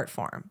an art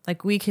form.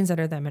 Like we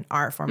consider them an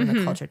art form in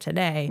the culture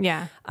today.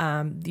 Yeah.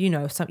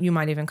 You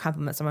might even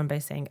compliment someone by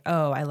saying,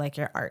 "Oh, I like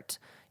your art,"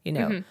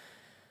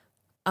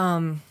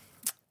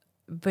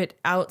 But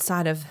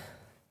outside of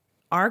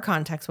our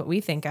context, what we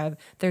think of,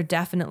 they're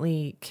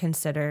definitely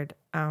considered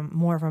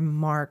more of a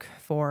mark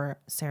for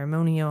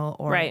ceremonial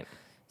or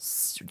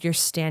you're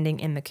standing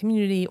in the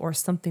community or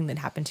something that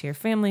happened to your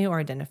family or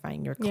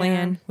identifying your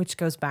clan, which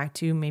goes back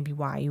to maybe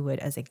why you would,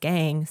 as a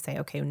gang, say,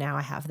 okay, now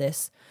I have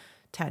this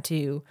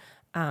tattoo.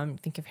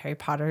 Think of Harry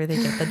Potter, they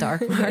get the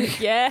dark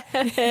mark. Yes.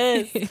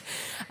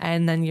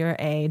 And then you're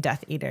a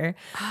Death Eater.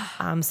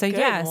 So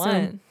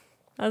that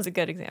was a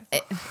good example.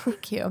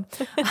 Thank you.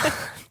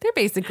 They're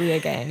basically a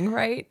gang,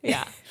 right?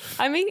 Yeah.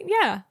 I mean,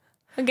 yeah.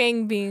 A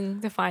gang being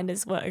defined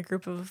as what? A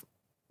group of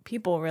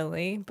people,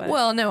 really. But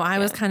I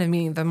was kind of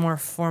meaning the more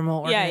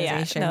formal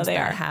organizations that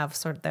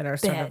are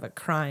sort of a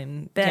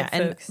crime. Bad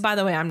folks. And by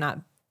the way, I'm not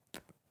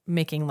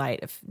making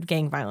light of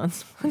gang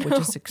violence, which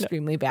is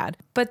extremely bad.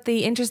 But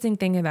the interesting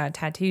thing about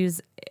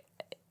tattoos,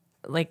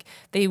 like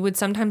they would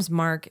sometimes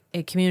mark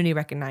a community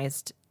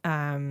recognized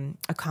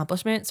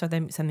accomplishment, so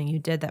something you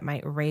did that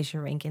might raise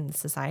your rank in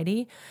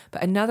society.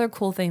 But another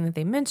cool thing that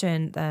they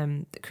mentioned,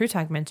 that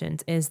Krutak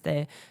mentions, is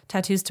the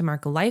tattoos to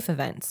mark life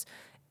events.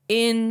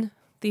 In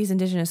these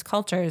indigenous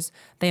cultures,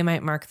 they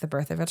might mark the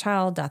birth of a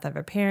child, death of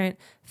a parent,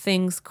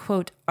 things,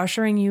 quote,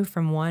 ushering you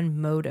from one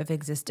mode of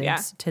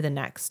existence to the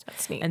next.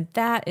 That's neat. And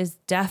that is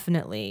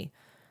definitely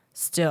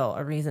still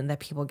a reason that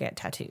people get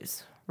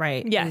tattoos.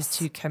 Right. Yes. Is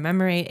to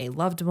commemorate a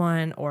loved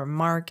one or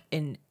mark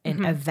an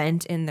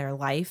event in their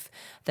life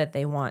that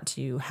they want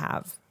to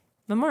have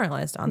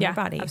memorialized on their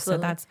body.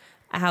 Absolutely. So that's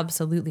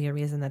absolutely a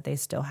reason that they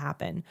still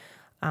happen.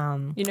 You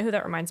know who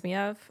that reminds me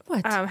of?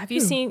 What?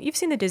 You've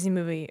seen the Disney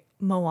movie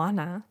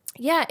Moana?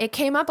 Yeah, it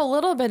came up a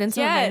little bit in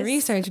some of my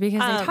research because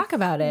they talk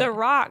about it. The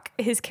Rock,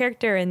 his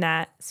character in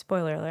that,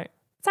 spoiler alert.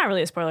 It's not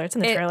really a spoiler. It's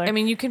in the trailer. I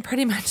mean, you can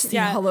pretty much see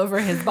all over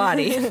his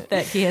body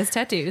that he has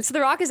tattoos. So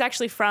The Rock is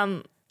actually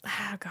from...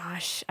 Oh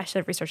gosh, I should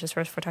have researched this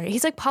first before talking.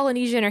 He's like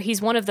Polynesian, or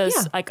he's one of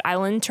those like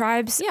island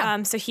tribes.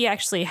 Yeah. So he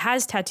actually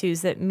has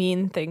tattoos that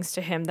mean things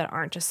to him that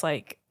aren't just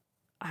like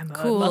I'm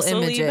cool a muscly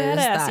images.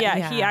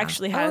 Badass. He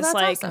actually has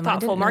awesome.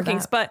 thoughtful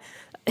markings. But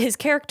his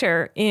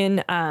character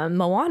in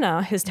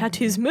Moana, his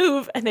tattoos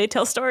move and they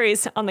tell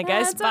stories on the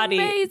guy's body.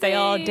 Amazing. They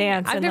all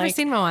dance. I've never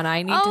seen Moana.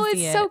 I need to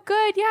see it. It's so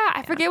good. Yeah,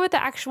 I forget what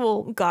the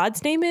actual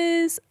god's name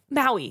is.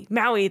 Maui.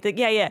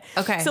 Okay.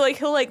 So like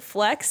he'll like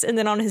flex and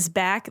then on his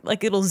back,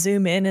 like it'll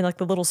zoom in and like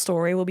the little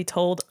story will be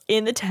told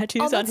in the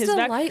tattoos on his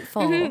back.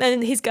 Delightful.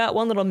 And he's got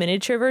one little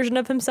miniature version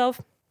of himself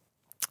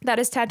that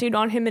is tattooed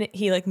on him, and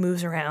he like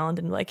moves around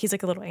and like he's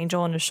like a little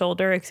angel on his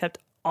shoulder, except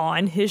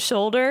on his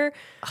shoulder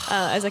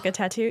as like a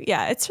tattoo.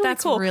 Yeah, it's really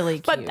That's cool. really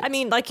cute. But I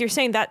mean, like you're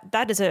saying,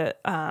 that is a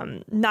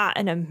not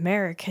an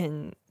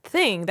American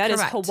thing. That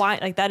is Hawaii.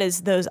 Like that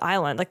is those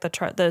islands, like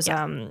those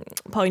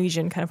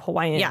Polynesian kind of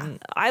Hawaiian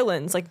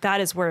islands. Like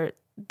that is where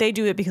they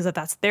do it because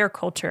that's their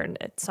culture, and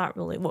it's not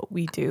really what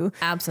we do.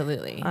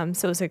 Absolutely.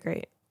 So it's a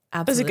great.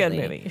 Absolutely. It was a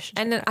good movie.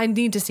 And I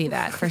need to see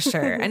that for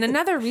sure. And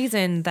another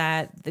reason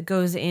that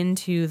goes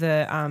into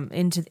the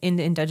into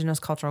indigenous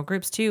cultural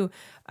groups too,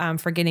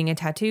 for getting a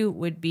tattoo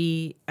would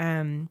be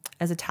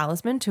as a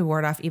talisman to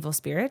ward off evil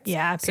spirits.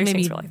 Yeah, so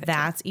maybe really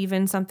that's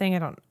even something. I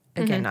don't.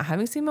 Again, not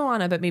having seen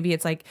Moana, but maybe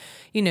it's like,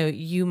 you know,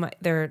 you might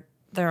there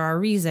are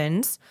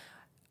reasons.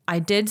 I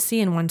did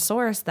see in one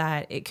source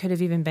that it could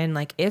have even been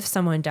like, if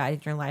someone died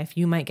in your life,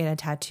 you might get a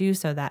tattoo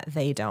so that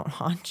they don't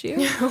haunt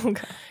you.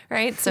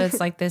 Right. So it's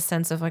like this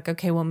sense of like,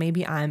 okay, well,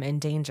 maybe I'm in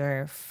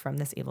danger from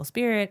this evil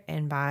spirit.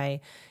 And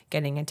by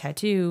getting a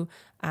tattoo,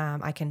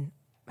 I can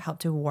help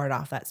to ward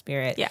off that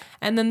spirit. Yeah.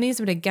 And then these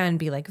would again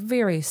be like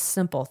very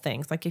simple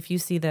things. Like if you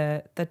see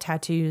the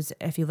tattoos,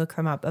 if you look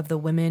them up of the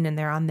women and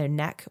they're on their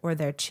neck or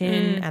their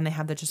chin and they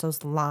have just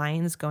those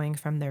lines going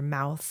from their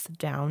mouth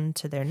down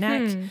to their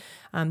neck.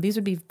 These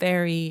would be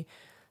very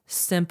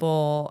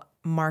simple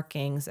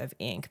markings of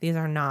ink. These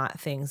are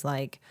not things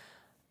like,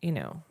 you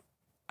know,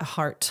 a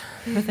heart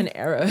with an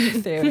arrow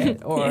through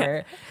it,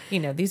 or, you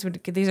know, these are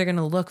going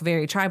to look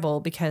very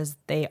tribal because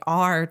they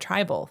are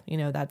tribal. You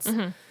know, that's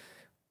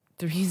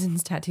the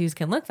reasons tattoos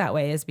can look that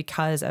way is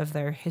because of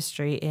their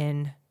history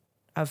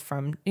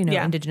from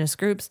indigenous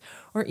groups,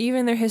 or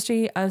even their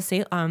history of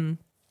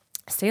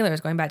sailors,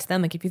 going back to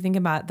them. Like if you think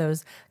about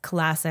those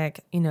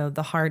classic, you know,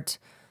 the heart,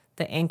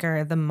 the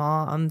anchor, the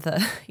mom,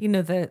 the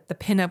the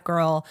pinup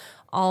girl,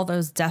 all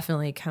those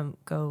definitely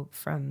go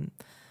from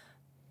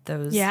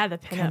those the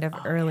kind of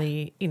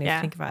early,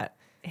 think about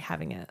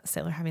having a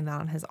sailor having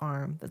that on his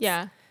arm.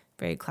 That's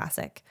very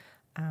classic.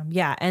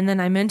 And then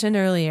I mentioned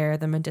earlier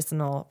the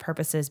medicinal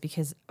purposes,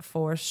 because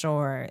for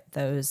sure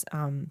those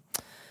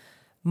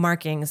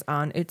markings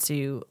on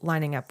Utsu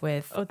lining up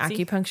with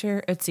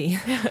acupuncture. Utsi.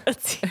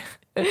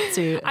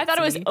 Utsu. I thought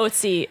it was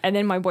Otsi, and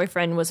then my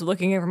boyfriend was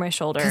looking over my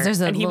shoulder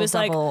and he was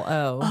like,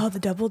 "Oh, the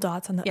double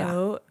dots on the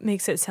O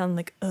makes it sound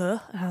like and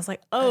I was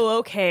like, "Oh,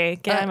 okay,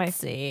 get out of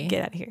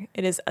here."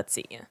 It is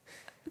Utsi.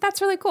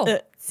 That's really cool.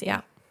 Utsi.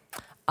 Yeah.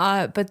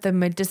 But the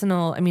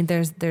medicinal, I mean,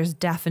 there's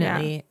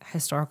definitely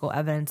historical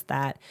evidence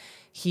that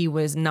he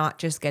was not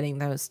just getting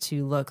those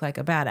to look like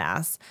a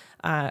badass,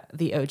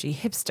 the OG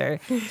hipster.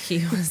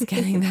 He was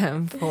getting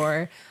them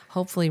for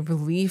hopefully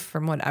relief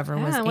from whatever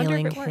was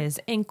ailing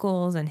his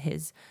ankles and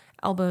his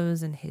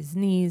elbows and his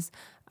knees.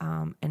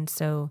 And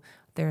so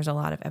there's a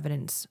lot of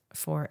evidence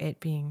for it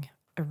being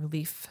a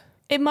relief.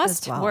 It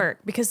must work,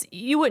 because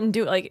you wouldn't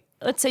do it like,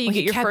 let's say you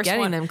get your first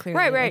one. Them clearly.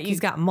 Right. Like he's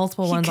got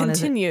multiple ones on his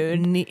shoulder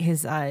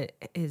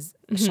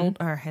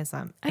or his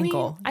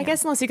ankle. I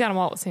guess unless you got them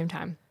all at the same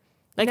time.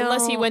 Like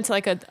unless he went to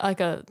like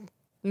a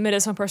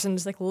medicinal person,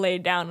 just like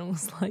laid down and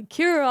was like,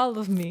 "Cure all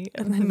of me,"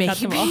 and then got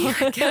them all.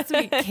 I guess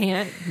we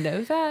can't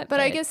know that. But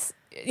I guess,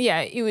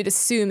 you would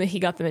assume that he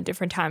got them at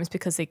different times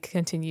because they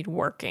continued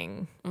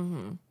working,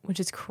 which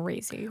is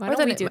crazy. Why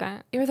don't we do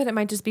that? Or that it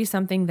might just be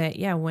something that,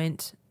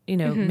 went,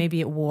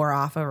 maybe it wore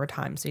off over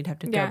time. So you'd have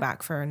to go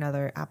back for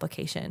another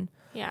application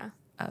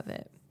of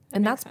it.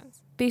 And that's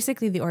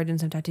basically the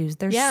origins of tattoos.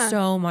 There's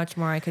so much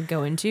more I could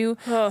go into,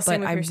 but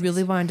I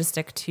really wanted to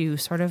stick to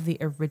sort of the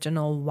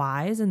original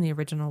whys and the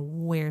original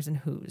wheres and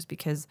whos,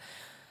 because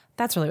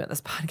that's really what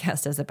this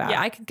podcast is about.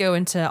 I could go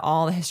into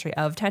all the history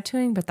of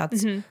tattooing, but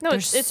that's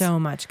there's so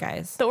much,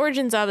 guys. The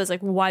origins of is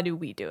like, why do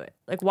we do it?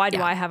 Like, why do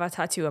I have a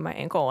tattoo on my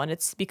ankle? And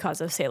it's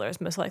because of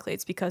sailors, most likely.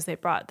 It's because they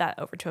brought that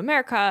over to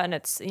America, and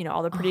it's,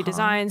 all the pretty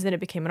designs. Then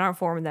it became an art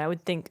form, and then I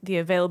would think the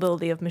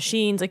availability of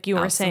machines, like you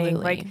were saying,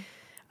 like,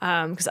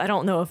 because I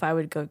don't know if I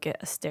would go get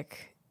a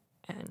stick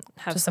and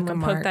have just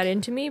someone poke that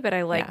into me, but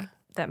I like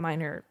that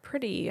mine are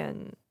pretty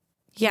and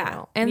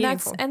and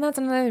meaningful. that's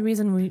another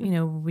reason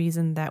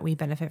reason that we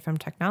benefit from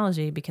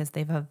technology, because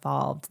they've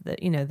evolved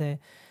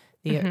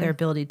their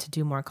ability to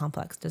do more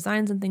complex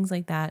designs and things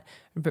like that,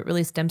 but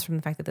really stems from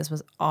the fact that this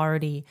was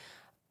already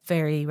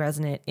very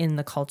resonant in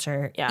the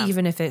culture,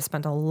 even if it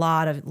spent a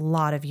lot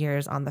of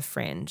years on the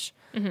fringe,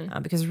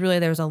 because really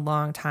there was a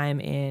long time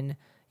in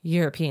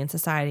European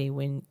society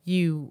when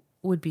you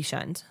would be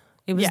shunned.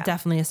 It was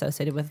definitely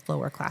associated with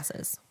lower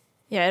classes.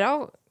 Yeah, it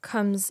all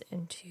comes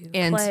into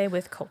play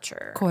with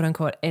culture. Quote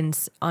unquote,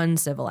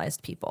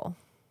 uncivilized people,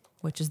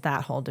 which is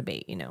that whole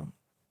debate,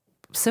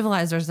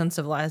 Civilized versus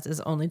uncivilized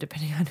is only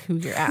depending on who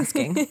you're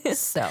asking.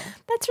 So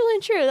that's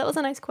really true. That was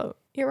a nice quote.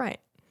 You're right.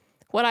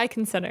 What I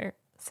consider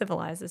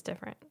civilized is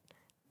different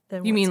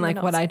than you mean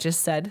like what I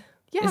just said?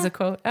 Is a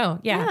quote. Oh,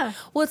 yeah.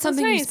 Well, it's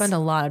something you spend a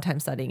lot of time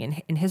studying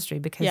in history,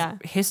 because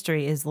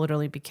history is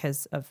literally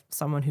because of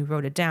someone who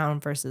wrote it down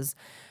versus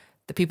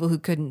the people who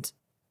couldn't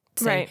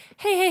say,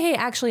 hey,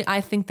 actually,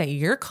 I think that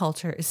your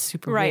culture is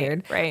super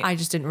weird. Right. I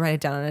just didn't write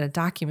it down in a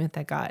document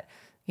that got,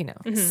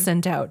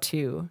 sent out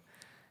to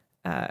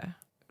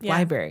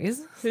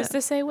libraries. Who's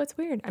to say what's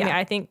weird? I mean,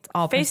 I think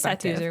all face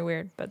tattoos are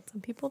weird, but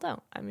some people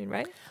don't. I mean,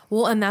 right?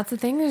 Well, and that's the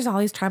thing. There's all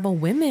these tribal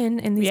women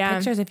in these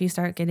pictures if you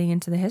start getting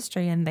into the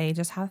history, and they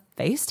just have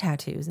face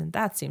tattoos, and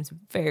that seems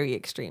very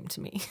extreme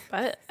to me.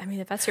 But, I mean,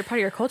 if that's part of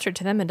your culture,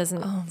 to them, it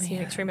doesn't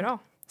seem extreme at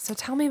all. So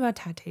tell me about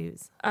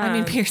tattoos.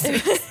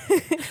 Piercings.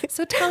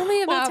 So tell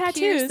me about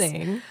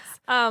piercings.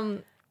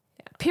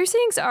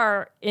 Piercings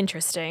are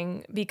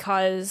interesting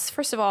because,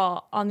 first of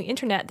all, on the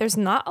internet, there's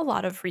not a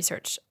lot of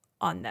research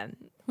on them,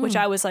 which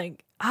I was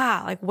like,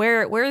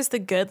 where is the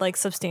good, like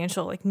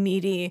substantial, like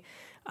meaty,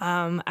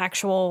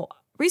 actual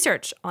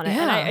research on it?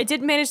 And I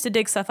did manage to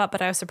dig stuff up,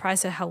 but I was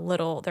surprised at how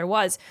little there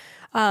was.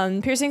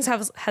 Piercings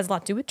has a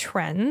lot to do with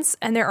trends,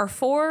 and there are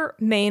 4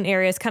 main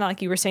areas, kind of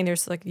like you were saying,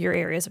 there's like your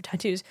areas of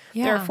tattoos.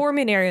 Yeah. There are 4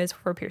 main areas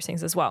for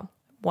piercings as well.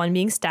 1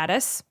 being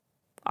status,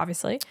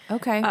 obviously.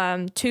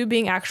 Okay. 2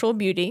 being actual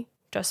beauty.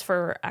 Just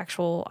for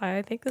actual,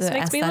 I think this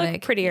makes me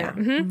look prettier.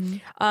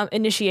 Yeah.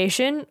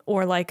 Initiation,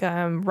 or like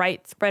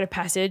rite of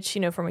passage,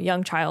 from a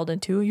young child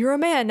into you're a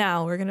man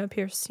now. We're gonna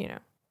pierce,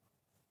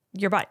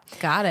 your body.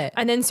 Got it.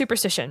 And then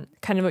superstition,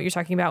 kind of what you're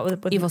talking about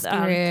with evil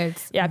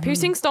spirits.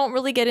 Piercings don't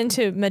really get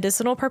into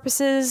medicinal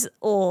purposes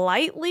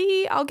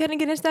lightly. I'll get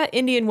into that.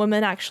 Indian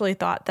women actually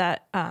thought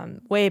that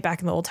way back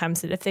in the old times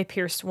that if they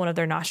pierced one of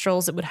their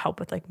nostrils, it would help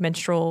with like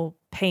menstrual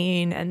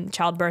pain and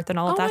childbirth and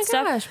all of that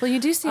stuff. Oh my gosh. Well, you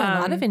do see a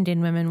lot of Indian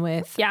women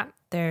with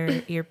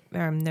their ear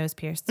nose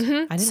pierced. I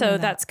didn't know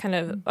that's kind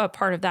of a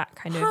part of that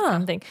kind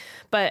of thing.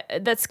 But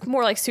that's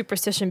more like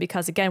superstition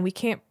because, again, we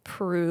can't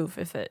prove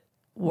if it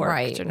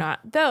worked or not.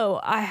 Though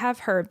I have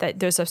heard that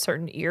there's a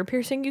certain ear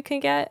piercing you can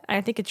get.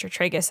 I think it's your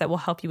tragus that will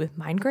help you with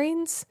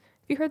migraines.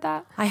 Have you heard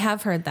that? I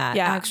have heard that,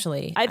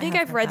 actually. I think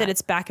I've read that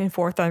it's back and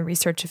forth on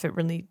research if it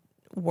really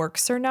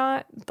works or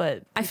not,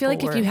 but I feel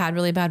like if you had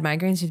really bad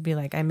migraines, you'd be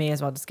like, I may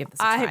as well just give this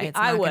a try. It's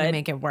not going to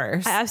make it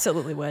worse. I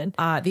absolutely would.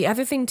 The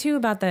other thing too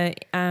about the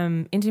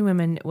Indian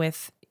women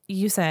with,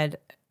 you said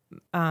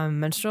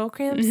menstrual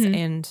cramps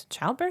and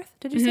childbirth.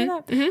 Did you say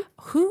that?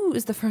 Who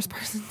is the first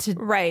person to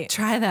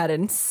try that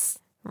and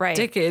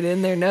stick it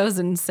in their nose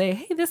and say,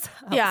 hey, this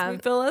helps me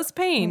feel less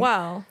pain?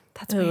 Wow.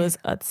 That's weird. It was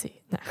Utsi.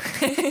 No.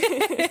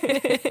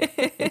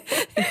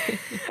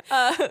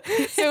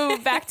 So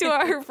back to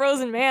our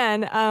frozen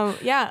man.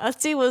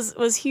 Utsi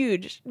was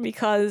huge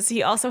because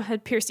he also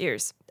had pierced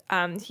ears.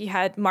 He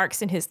had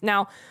marks in his.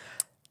 Now,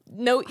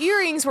 no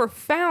earrings were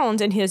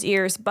found in his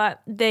ears,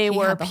 but they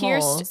were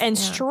pierced and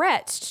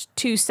stretched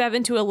to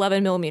 7 to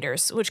 11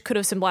 millimeters, which could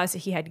have symbolized that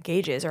he had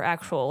gauges or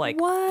actual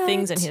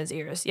things in his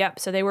ears. Yep.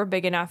 So they were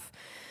big enough.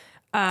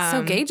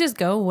 So gauges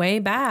go way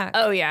back.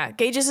 Oh yeah,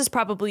 gauges is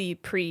probably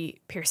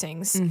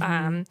pre-piercings.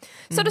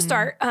 So to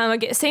start,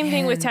 same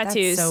thing with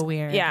tattoos. That's so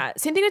weird. Yeah,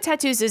 same thing with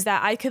tattoos is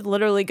that I could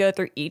literally go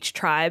through each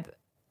tribe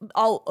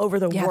all over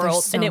the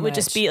world, and it would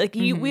just be like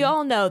we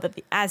all know that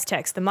the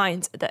Aztecs, the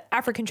Mayans, the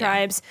African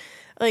tribes,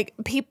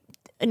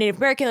 Native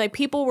American,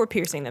 people were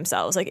piercing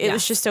themselves. It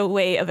was just a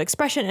way of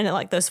expression,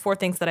 and those 4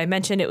 things that I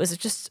mentioned, it was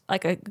just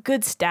like a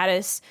good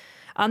status.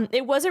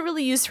 It wasn't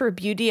really used for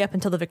beauty up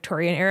until the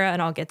Victorian era,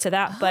 and I'll get to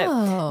that.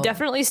 But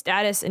definitely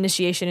status,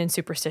 initiation, and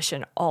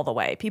superstition all the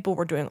way. People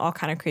were doing all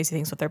kind of crazy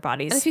things with their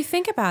bodies. And if you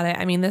think about it,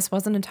 I mean, this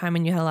wasn't a time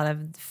when you had a lot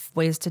of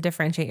ways to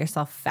differentiate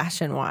yourself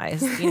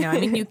fashion-wise.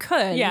 You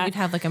could. You'd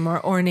have a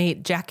more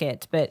ornate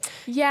jacket, but...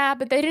 Yeah,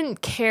 but they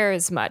didn't care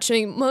as much. I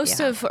mean, most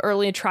of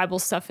early tribal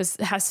stuff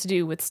has to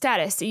do with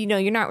status.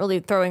 You're not really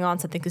throwing on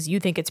something because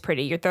you think it's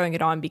pretty. You're throwing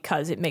it on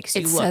because it makes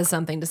you look... says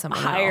something to someone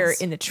higher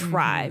else. in the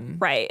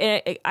tribe, right?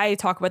 And I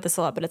talk about this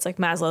a lot, but it's like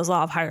Maslow's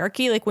law of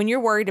hierarchy. When you're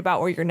worried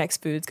about where your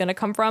next food's going to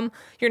come from,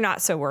 you're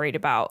not so worried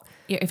about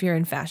if you're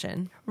in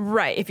fashion,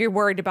 right? If you're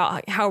worried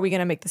about how are we going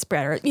to make this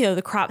bread, or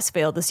the crops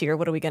failed this year,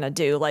 what are we going to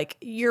do?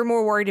 You're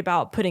more worried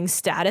about putting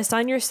status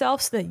on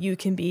yourself so that you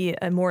can be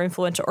a more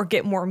influential or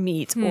get more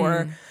meat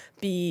or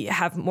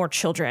have more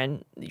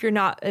children. You're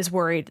not as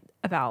worried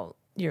about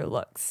your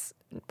looks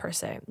per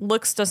se.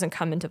 Looks doesn't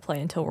come into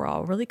play until we're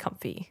all really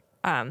comfy.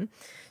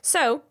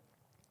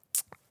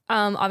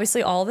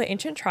 Obviously, all the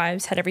ancient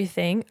tribes had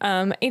everything.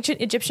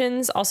 Ancient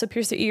Egyptians also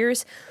pierced their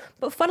ears,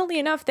 but funnily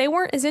enough, they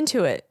weren't as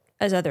into it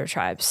as other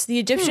tribes. The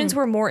Egyptians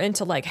were more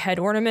into head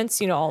ornaments,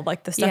 all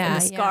the stuff in the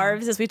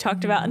scarves, as we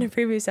talked about in a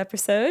previous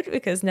episode,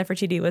 because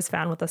Nefertiti was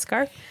found with a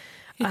scarf.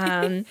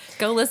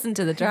 Go listen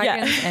to the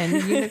dragons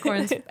and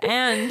unicorns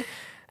and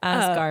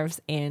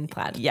scarves and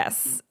plaid.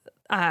 Yes.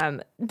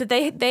 But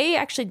they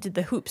actually did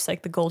the hoops,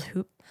 the gold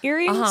hoop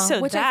earrings,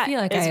 so which that I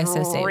feel like I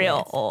associate real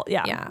with. Old.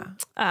 Yeah.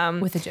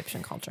 With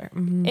Egyptian culture.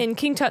 In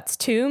King Tut's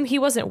tomb, he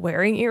wasn't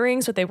wearing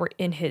earrings, but they were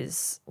in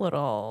his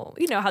little,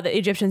 how the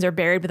Egyptians are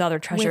buried with all their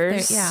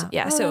treasures. So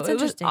it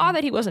was odd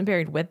that he wasn't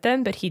buried with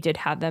them, but he did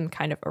have them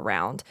kind of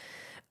around.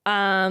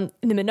 In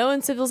the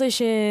Minoan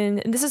civilization,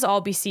 and this is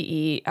all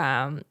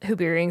BCE, hoop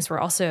earrings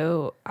were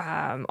also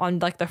on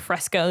the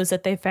frescoes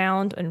that they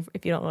found. And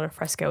if you don't know what a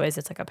fresco is,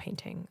 it's a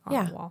painting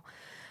on the wall.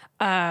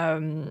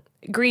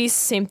 Greece,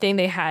 same thing.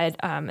 They had,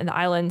 in the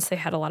islands, they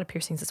had a lot of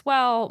piercings as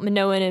well.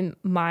 Minoan and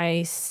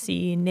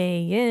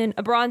Mycenaean,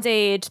 a Bronze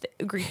Age,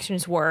 the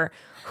Grecians were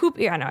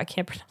I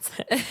can't pronounce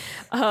it.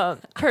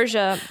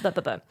 Persia, blah,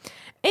 blah, blah.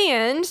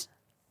 And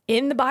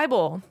in the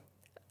Bible,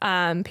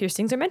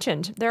 piercings are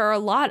mentioned.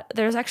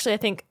 There's actually, I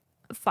think,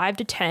 5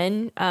 to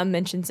 10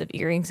 mentions of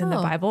earrings in the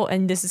Bible.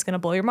 And this is going to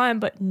blow your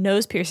mind, but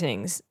nose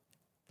piercings,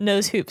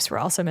 nose hoops were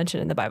also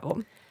mentioned in the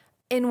Bible.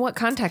 In what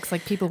context?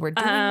 Like people were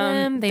doing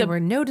them? They were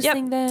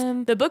noticing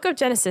them? The book of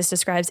Genesis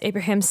describes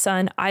Abraham's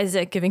son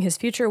Isaac giving his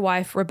future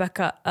wife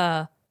Rebecca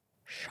a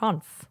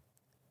shanf,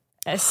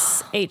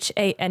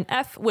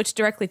 Shanf, which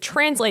directly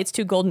translates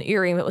to golden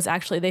earring. But was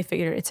actually, they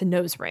figured it's a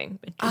nose ring.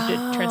 It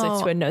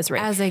translates to a nose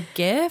ring. As a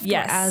gift?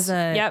 Yes. Or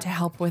as to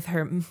help with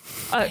her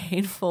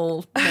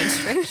painful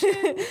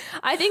menstruation?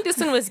 I think this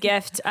one was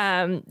gift.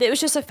 It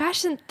was just a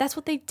fashion. That's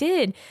what they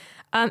did.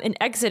 In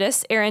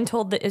Exodus, Aaron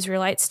told the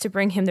Israelites to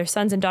bring him their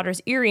sons and daughters'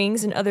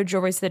 earrings and other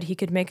jewelry so that he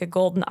could make a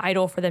golden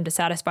idol for them to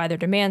satisfy their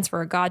demands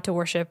for a god to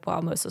worship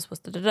while Moses was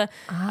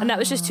And that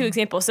was just 2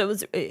 examples. So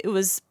it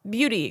was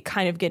beauty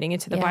kind of getting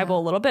into the Bible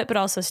a little bit, but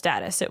also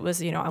status. It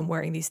was, I'm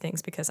wearing these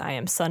things because I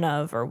am son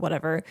of or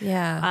whatever.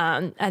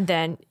 Yeah. And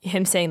then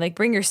him saying like,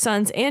 bring your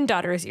sons and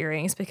daughters'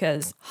 earrings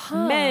because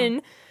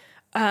men...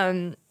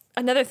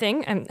 another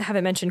thing I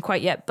haven't mentioned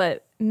quite yet,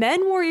 but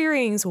men wore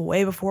earrings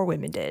way before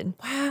women did.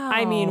 Wow.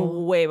 I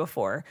mean, way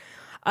before.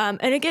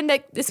 And again,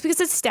 it's because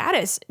it's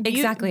status.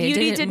 Exactly.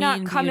 Beauty did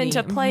not come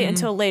into play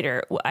until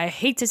later. I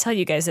hate to tell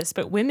you guys this,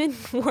 but women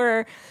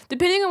were,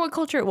 depending on what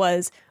culture it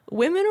was,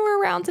 women were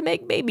around to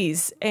make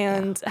babies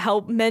and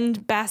help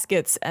mend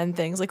baskets and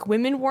things. Like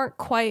women weren't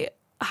quite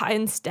high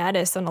in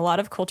status in a lot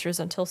of cultures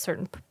until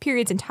certain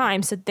periods in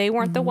time. So they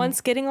weren't the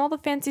ones getting all the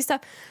fancy stuff.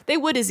 They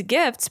would as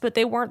gifts, but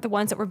they weren't the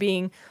ones that were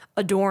being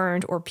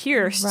adorned or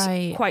pierced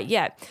quite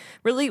yet.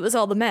 Really, it was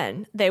all the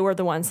men. They were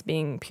the ones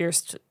being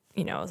pierced.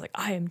 It was like,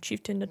 I am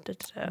chieftain.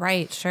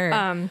 Right, sure.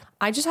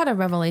 I just had a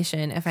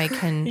revelation, if I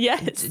can.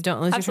 Yes,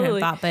 don't lose your train of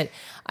thought. But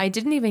I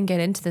didn't even get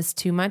into this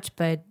too much.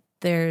 But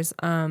there's,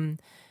 I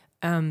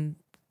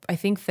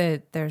think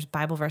that there's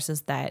Bible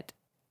verses that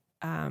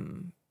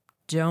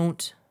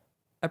don't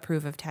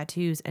approve of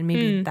tattoos, and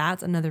maybe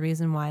that's another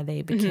reason why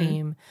they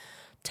became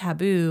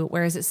taboo.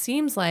 Whereas it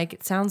sounds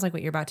like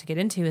what you're about to get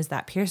into is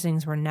that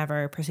piercings were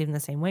never perceived in the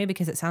same way,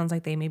 because it sounds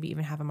like they maybe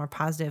even have a more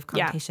positive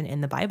connotation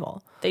in the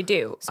Bible. They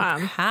do. So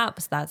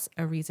perhaps that's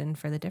a reason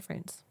for the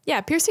difference.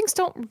 Yeah, piercings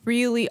don't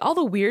really. All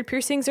the weird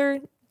piercings are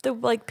the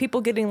like people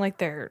getting like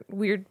their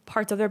weird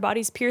parts of their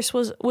bodies pierced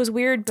was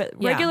weird, but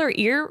regular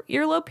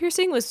earlobe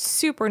piercing was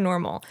super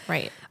normal.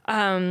 Right.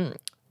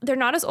 They're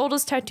not as old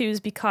as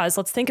tattoos because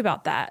let's think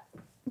about that.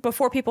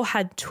 Before people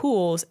had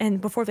tools and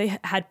before they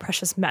had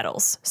precious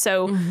metals.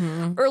 So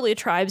early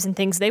tribes and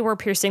things, they were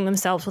piercing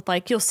themselves with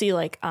like, you'll see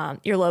like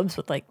earlobes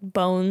with like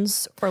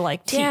bones or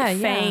like teeth,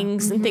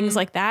 fangs and things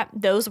like that.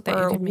 Those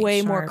were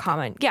way more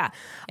common. Yeah.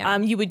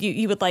 You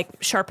would like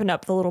sharpen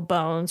up the little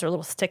bones or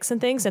little sticks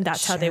and things, and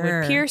that's how they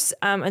would pierce.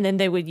 And then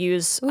they would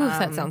use...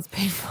 that sounds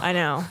painful. I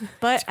know.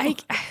 But I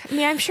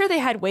mean, I'm sure they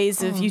had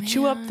ways of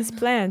chew up this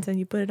plant and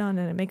you put it on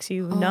and it makes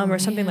you numb or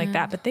something like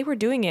that. But they were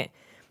doing it.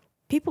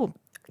 People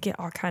get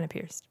all kind of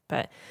pierced,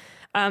 but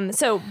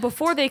so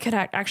before they could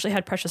actually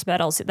had precious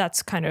metals,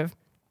 that's kind of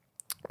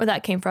where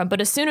that came from.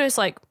 But as soon as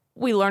like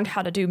we learned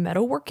how to do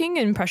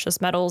metalworking and precious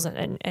metals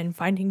and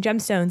finding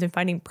gemstones and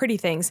finding pretty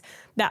things,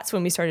 that's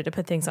when we started to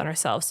put things on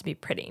ourselves to be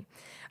pretty.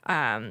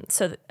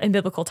 So in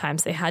biblical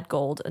times they had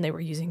gold and they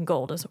were using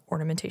gold as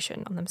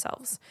ornamentation on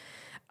themselves.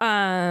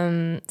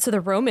 So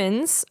the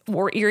Romans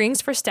wore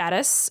earrings for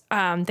status.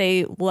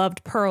 They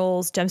loved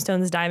pearls,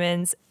 gemstones,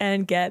 diamonds,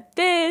 and get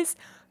this,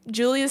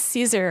 Julius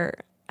Caesar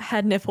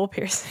had nipple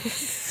piercings.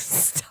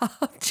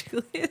 Stop,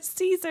 Julius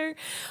Caesar.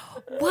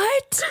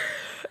 What?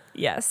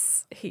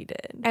 Yes, he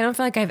did. I don't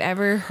feel like I've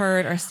ever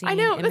heard or seen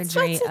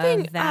imagery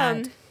of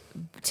that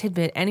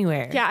tidbit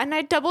anywhere. Yeah, and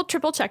I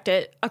triple checked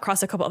it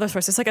across a couple other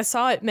sources. Like I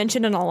saw it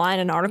mentioned in a line,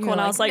 an article,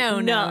 and I was like,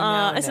 no.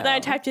 And so then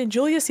I typed in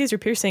Julius Caesar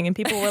piercing, and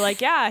people were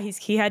like, yeah,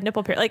 he had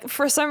nipple piercing. Like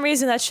for some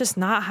reason, that's just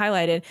not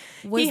highlighted.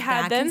 Was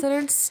that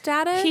considered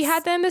status? He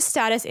had them as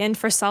status and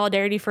for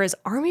solidarity for his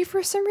army.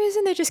 For some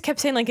reason, they just kept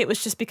saying like it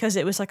was just because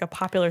it was like a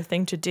popular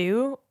thing to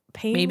do.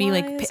 Maybe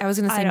like I was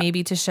going to say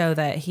maybe to show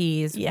that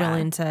he's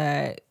willing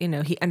to,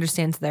 he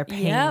understands their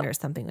pain or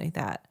something like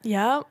that.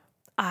 Yep.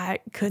 I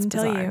couldn't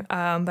tell you,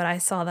 but I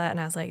saw that and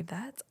I was like,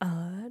 that's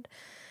odd.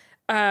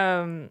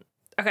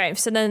 Okay,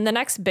 so then the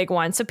next big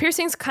one. So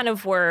piercings kind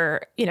of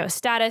were,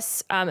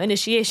 status,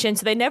 initiation.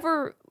 So they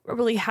never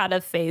really had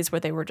a phase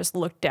where they were just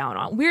looked down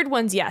on. Weird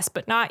ones, yes,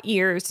 but not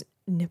ears,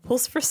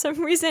 nipples for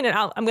some reason. And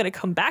I'm going to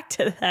come back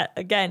to that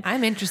again.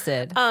 I'm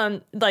interested.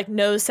 Like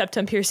nose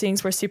septum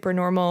piercings were super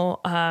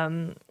normal.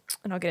 And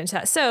I'll get into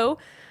that. So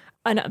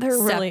another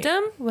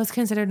septum was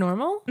considered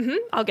normal? Mm-hmm.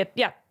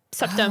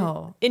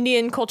 septum.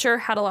 Indian culture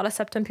had a lot of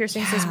septum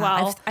piercings as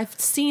well. I've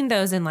seen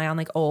those in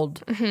on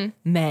old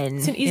men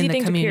it's an easy in the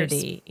thing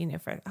community. To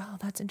pierce.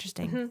 That's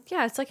interesting.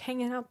 Yeah, it's like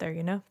hanging out there,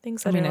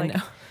 things that are like. I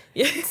know.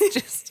 Yeah, it's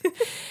just.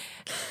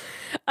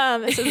 So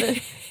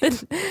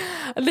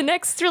the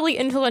next really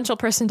influential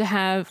person to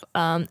have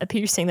a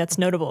piercing that's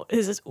notable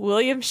is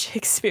William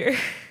Shakespeare.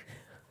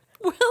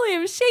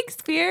 William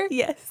Shakespeare?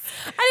 Yes.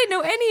 I didn't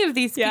know any of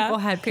these people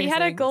had piercings.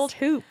 He had a gold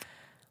hoop.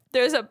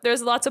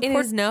 There's lots of in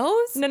his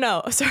nose?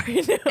 No,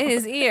 sorry, no. In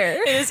his ear.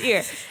 In his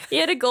ear. He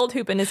had a gold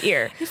hoop in his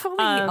ear. If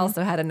only he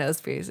also had a nose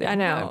piercing. I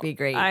know. That would be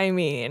great. I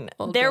mean,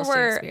 there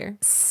were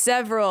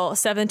several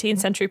 17th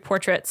century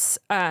portraits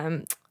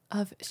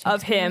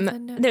of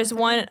him. There's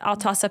one I'll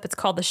toss up. It's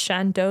called the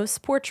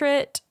Chandos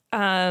portrait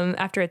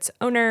after its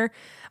owner.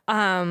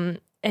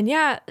 And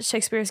yeah,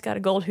 Shakespeare's got a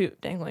gold hoop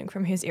dangling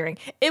from his earring.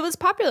 It was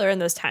popular in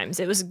those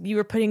times. You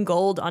were putting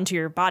gold onto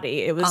your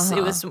body. It was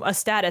a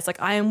status. Like,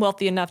 I am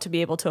wealthy enough to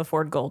be able to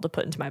afford gold to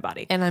put into my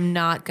body. And I'm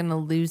not going to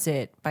lose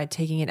it by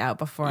taking it out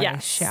before I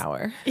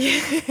shower.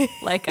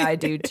 Like I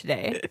do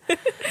today.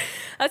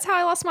 That's how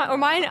I lost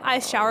mine I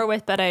shower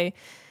with, but I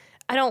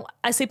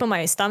sleep on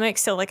my stomach.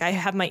 So like I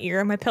have my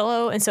ear on my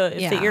pillow. And so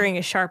if the earring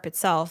is sharp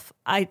itself,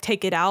 I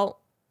take it out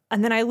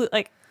and then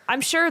I'm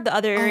sure the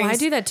other earrings. I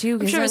do that too.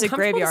 I'm sure there's a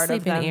graveyard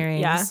of them.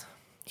 Earrings.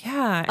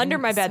 Yeah. Under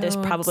my bed, there's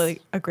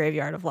probably a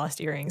graveyard of lost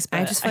earrings.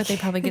 But I just feel like they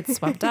probably get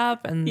swept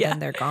up and then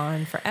they're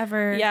gone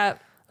forever. Yeah.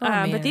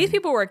 But these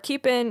people were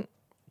keeping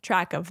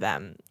track of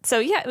them. So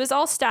yeah, it was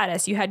all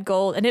status. You had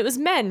gold and it was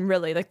men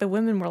really. Like the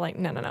women were like,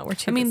 no, we're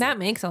too busy. That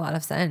makes a lot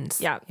of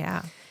sense. Yeah.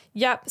 Yeah.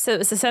 Yep. So it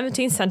was the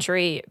 17th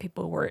century.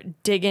 People were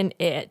digging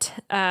it.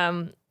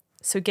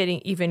 So getting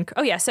even.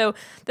 Oh, yeah. So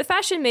the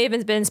fashion may have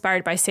been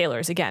inspired by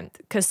sailors again,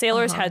 because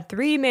sailors had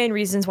three main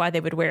reasons why they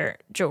would wear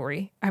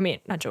jewelry. I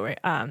mean, not jewelry,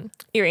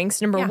 earrings.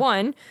 Number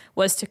one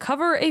was to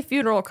cover a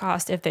funeral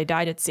cost if they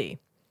died at sea.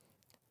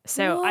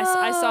 So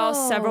I saw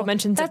several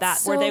mentions of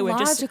that where they would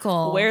just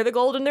wear the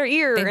gold in their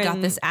ear. They've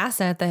got this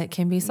asset that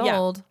can be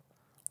sold.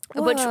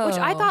 Yeah. Which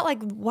I thought like,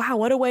 wow,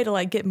 what a way to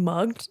like get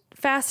mugged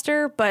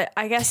faster. But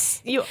I guess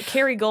you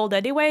carry gold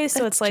anyway.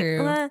 So it's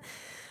like,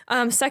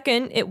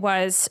 second, it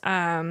was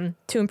to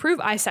improve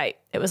eyesight.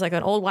 It was like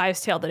an old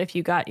wives' tale that if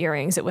you got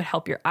earrings, it would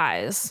help your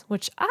eyes,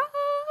 which I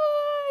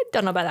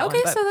don't know about that one.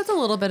 Okay, so that's a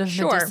little bit of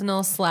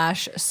medicinal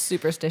 /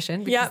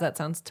 superstition because that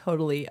sounds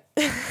totally...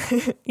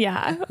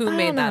 Yeah. Who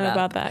made that up?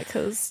 About that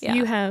because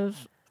you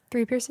have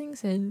 3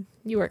 piercings and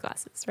you wear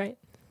glasses, right?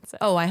 So.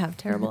 Oh, I have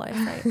terrible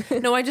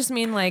eyesight. No, I just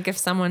mean like if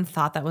someone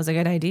thought that was a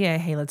good idea,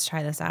 hey, let's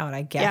try this out.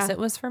 I guess it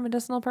was for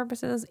medicinal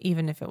purposes,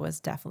 even if it was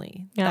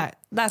definitely that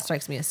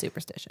strikes me as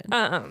superstition.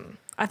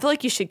 I feel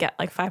like you should get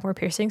like 5 more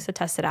piercings to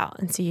test it out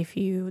and see if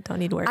you don't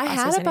need to wear glasses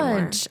I had a anymore.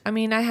 bunch. I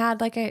mean, I had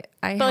like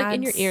like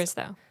in your ears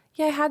though.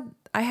 Yeah,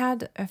 I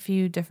had a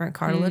few different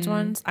cartilage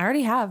ones. I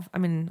already have. I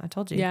mean, I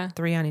told you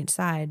 3 on each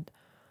side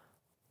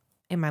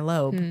in my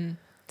lobe.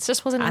 It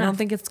just wasn't enough. I don't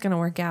think it's going to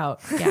work out.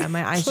 Yeah,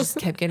 my eyes just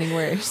kept getting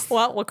worse.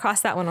 Well, we'll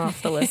cross that one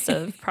off the list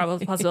of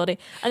probable possibility.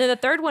 And then the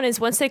third one is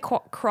once they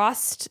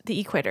crossed the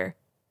equator,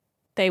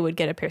 they would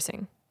get a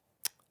piercing.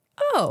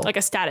 Oh. Like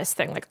a status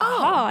thing. Like,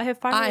 I have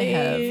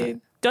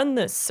finally done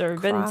this or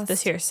been to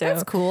this here. So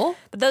that's cool.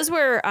 But those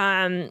were...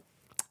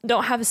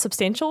 don't have a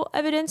substantial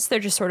evidence. They're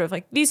just sort of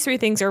like these 3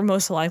 things are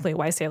most likely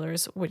why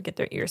sailors would get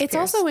their ears pierced. It's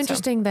also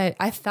interesting that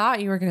I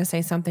thought you were going to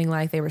say something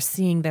like they were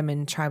seeing them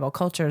in tribal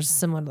cultures,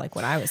 similar to like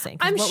what I was saying.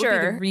 I'm what sure.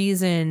 would be the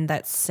reason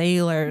that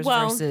sailors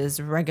versus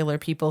regular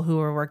people who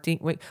were working,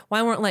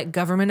 why weren't like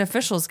government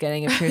officials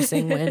getting a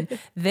piercing when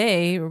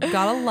they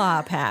got a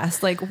law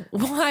passed? Like,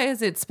 why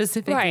is it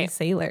specifically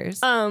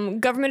sailors?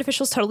 Government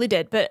officials totally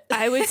did, but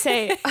I would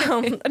say,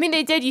 I mean,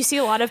 they did. You see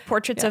a lot of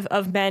portraits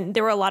of men.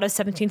 There were a lot of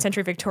 17th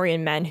century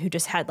Victorian men who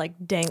just had like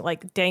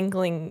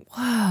dangling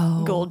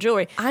gold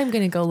jewelry. I'm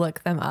gonna go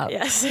look them up.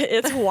 Yes,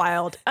 it's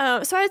wild.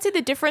 So I would say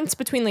the difference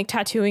between like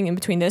tattooing and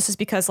between this is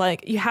because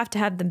like you have to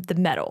have the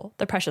metal,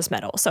 the precious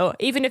metal. So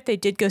even if they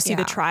did go see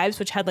the tribes,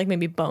 which had like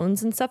maybe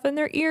bones and stuff in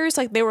their ears,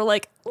 like they were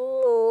like,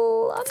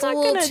 oh, I'm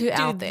not gonna do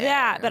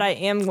that, but I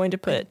am going to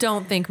put. I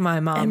don't think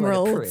my mom would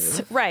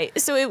approve. Right.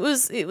 So it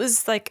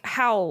was like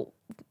how.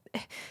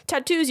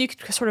 Tattoos you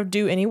could sort of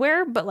do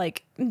anywhere, but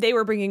like they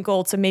were bringing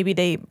gold, so maybe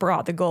they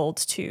brought the gold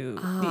to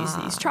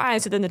these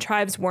tribes, so then the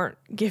tribes weren't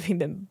giving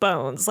them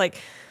bones. Like,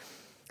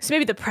 so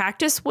maybe the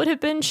practice would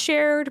have been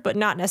shared, but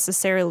not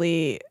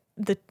necessarily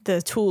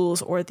the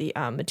tools or the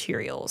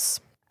materials.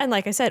 And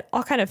like I said,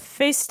 all kind of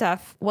face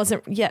stuff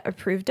wasn't yet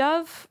approved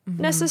of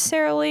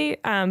necessarily,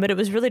 but it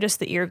was really just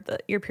the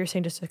ear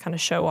piercing just to kind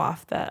of show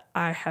off that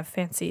I have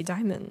fancy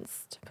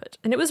diamonds to put,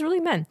 and it was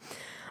really men.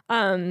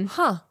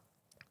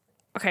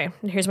 Okay,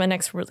 here's my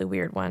next really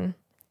weird one.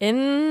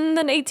 In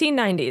the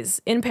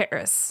 1890s, in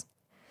Paris,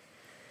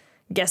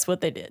 guess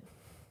what they did?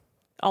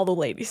 All the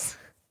ladies.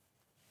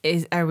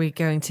 Are we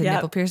going to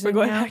nipple piercing? We're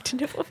going now? back to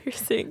nipple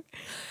piercing.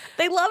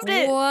 They loved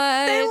it.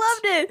 What? They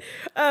loved it.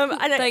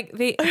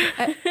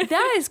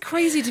 That is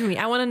crazy to me.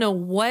 I want to know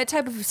what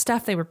type of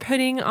stuff they were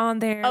putting on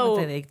there. Oh,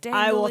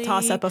 I will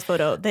toss up a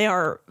photo. They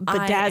are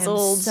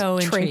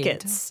bedazzled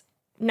trinkets.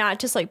 Not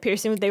just like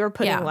piercing. They were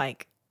putting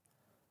like.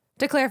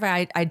 To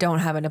clarify, I don't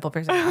have a nipple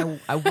piercing.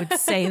 I would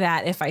say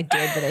that if I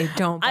did, but I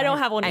don't. I don't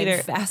have one either.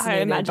 Fascinated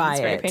I imagine by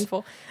it's very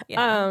painful.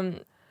 Yeah.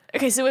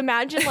 Okay, so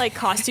imagine like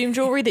costume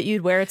jewelry that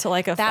you'd wear to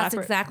like a That's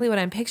exactly what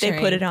I'm picturing. They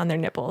put it on their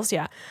nipples.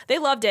 Yeah. They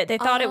loved it. They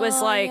thought it was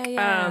like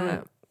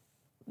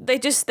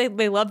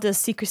they loved the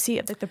secrecy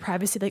of like the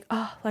privacy,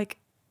 like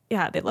they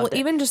loved it. Well,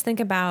 even just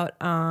think about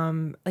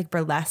like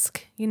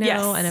burlesque, you know,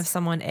 Yes. and if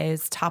someone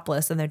is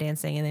topless and they're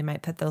dancing and they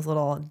might put those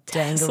little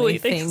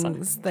dangly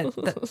things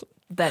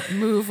that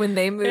move when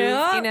they move,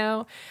 you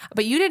know.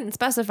 But you didn't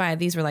specify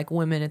these were like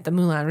women at the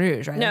Moulin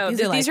Rouge, right? No,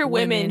 like, these are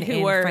women who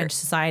in were French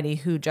society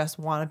who just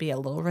want to be a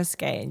little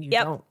risque and you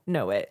don't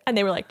know it. And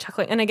they were like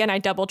chuckling. And again, I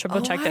triple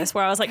checked this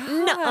where I was like,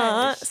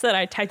 nuh-uh. So that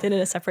I typed it in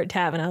a separate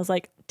tab and I was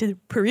like, did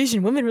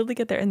Parisian women really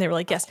get there? And they were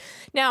like, yes.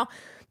 Now,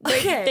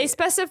 they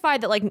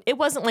specified that like it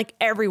wasn't like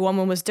every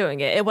woman was doing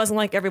it. It wasn't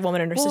like every woman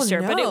and her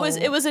sister, but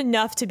it was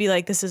enough to be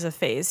like, this is a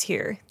phase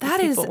here.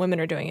 Women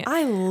are doing it.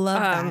 I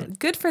love that.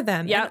 Good for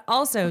them. Yeah. And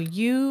also,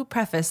 you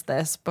prefaced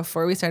this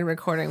before we started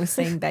recording with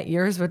saying that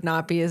yours would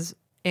not be as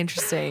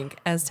interesting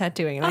as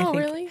tattooing. And I think,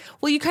 really?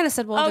 Well, you kind of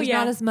said, well, there's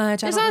not as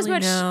much. There's I not don't as really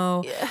much.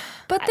 know.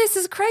 But this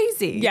is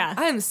crazy. Yeah.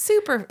 I'm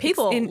super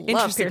People love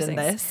interested in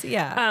piercings. this.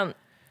 Yeah.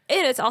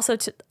 And it's also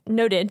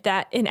noted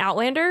that in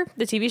Outlander,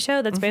 the TV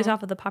show that's based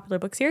off of the popular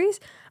book series,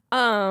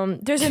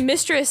 there's a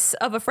mistress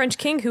of a French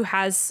king who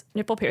has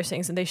nipple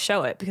piercings, and they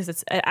show it because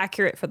it's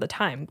accurate for the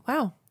time.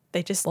 Wow.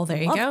 They just there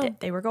you loved go.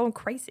 it. They were going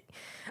crazy.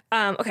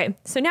 Okay,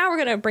 so now we're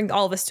going to bring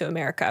all this to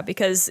America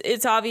because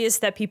it's obvious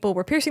that people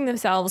were piercing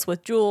themselves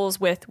with jewels,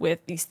 with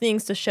these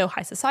things to show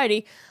high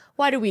society.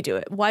 Why do we do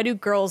it? Why do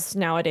girls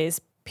nowadays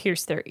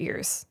pierce their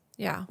ears?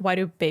 Yeah. Why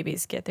do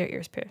babies get their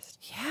ears pierced?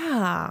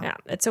 Yeah. Yeah,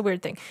 it's a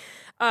weird thing.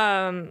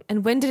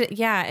 And when did it?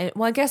 Yeah.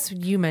 Well, I guess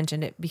you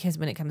mentioned it because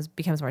when it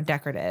becomes more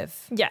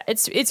decorative. Yeah,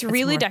 it's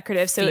really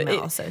decorative. So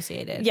female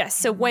associated. Yes.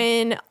 So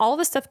when all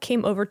this stuff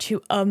came over to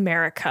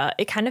America,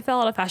 it kind of fell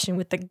out of fashion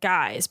with the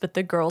guys, but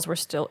the girls were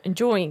still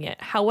enjoying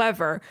it.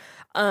 However,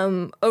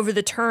 over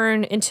the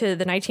turn into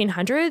the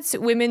 1900s,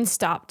 women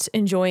stopped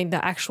enjoying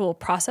the actual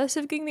process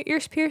of getting their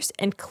ears pierced,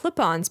 and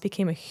clip-ons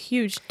became a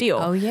huge deal.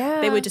 Oh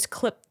yeah. They would just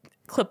clip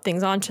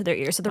things onto their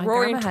ears. So the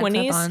Roaring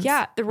 20s,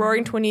 the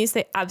Roaring 20s,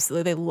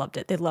 they loved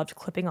it. They loved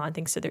clipping on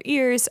things to their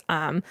ears,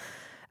 and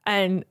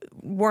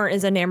weren't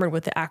as enamored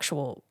with the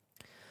actual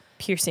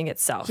piercing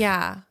itself.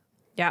 Yeah.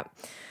 Yeah.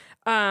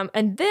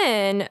 And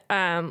then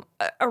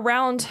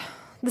around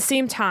the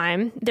same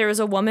time, there was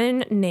a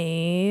woman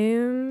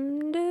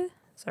named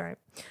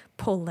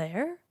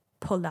Pollard,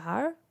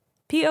 Polare.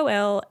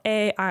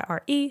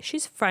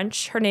 She's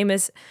French.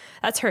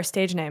 That's her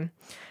stage name.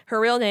 Her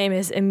real name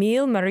is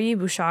Émile Marie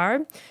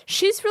Bouchard.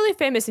 She's really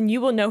famous, and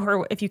you will know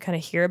her if you kind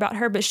of hear about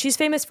her, but she's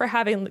famous for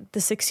having the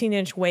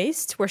 16-inch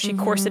waist where she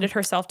corseted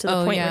herself to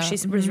the point where she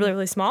was really,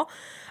 really small.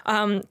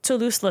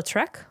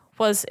 Toulouse-Lautrec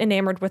was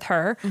enamored with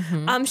her.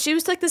 She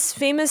was like this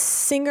famous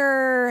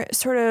singer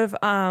sort of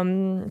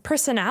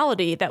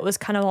personality that was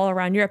kind of all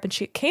around Europe, and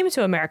she came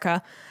to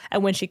America.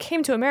 And when she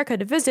came to America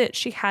to visit,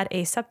 she had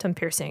a septum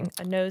piercing,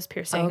 a nose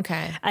piercing.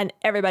 Okay. And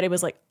everybody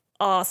was like,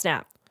 oh,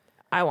 snap,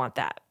 I want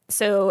that.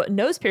 So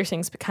nose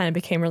piercings kind of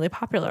became really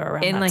popular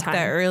around in that like time.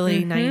 the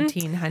early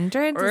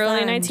 1900s.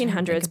 Early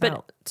 1900s,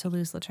 but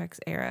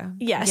Toulouse-Lautrec's era.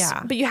 Yes,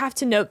 yeah. But you have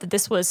to note that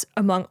this was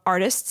among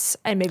artists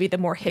and maybe the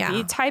more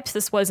hippie types.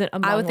 This wasn't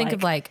among. I would think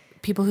of like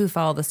people who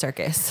follow the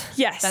circus.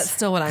 Yes, that's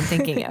still what I'm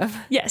thinking of.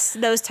 Yes,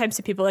 those types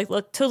of people. Like,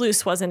 look,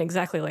 Toulouse wasn't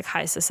exactly like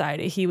high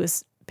society. He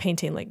was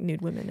painting like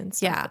nude women and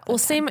stuff. Yeah. Well,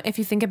 same if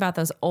you think about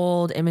those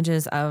old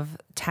images of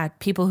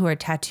people who are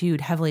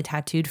heavily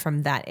tattooed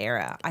from that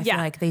era. I feel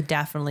like they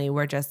definitely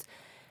were just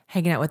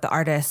hanging out with the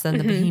artists and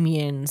the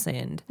bohemians.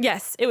 And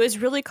yes, it was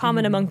really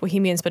common among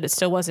bohemians, but it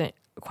still wasn't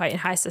quite in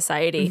high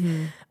society.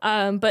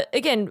 But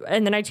again,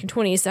 in the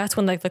 1920s, that's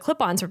when like the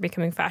clip-ons were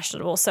becoming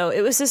fashionable. So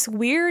it was this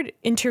weird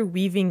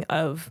interweaving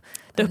of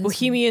the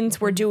bohemians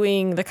were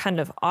doing the kind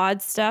of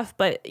odd stuff,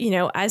 but you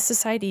know, as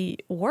society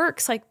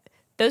works, like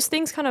those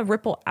things kind of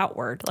ripple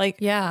outward. Like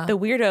the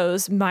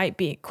weirdos might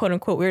be quote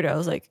unquote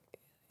weirdos, like,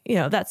 you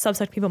know, that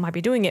subset people might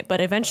be doing it,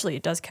 but eventually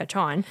it does catch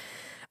on.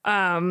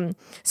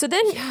 So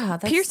then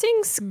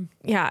piercings,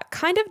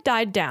 kind of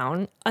died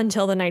down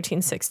until the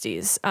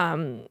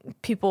 1960s.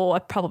 People,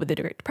 probably the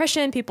Great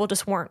Depression, people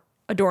just weren't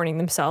adorning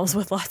themselves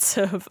with lots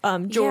of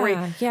jewelry,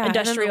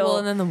 industrial.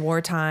 And then the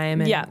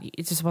wartime, and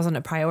it just wasn't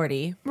a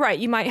priority. Right.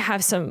 You might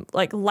have some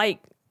like light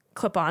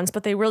clip-ons,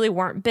 but they really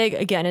weren't big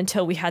again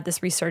until we had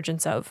this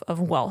resurgence of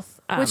wealth.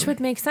 Which would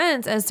make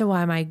sense as to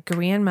why my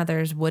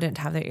grandmothers wouldn't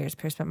have their ears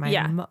pierced, but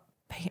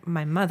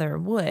my mother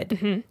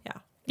would. Yeah.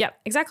 Yeah,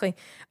 exactly.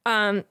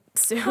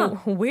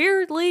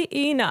 Weirdly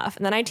enough,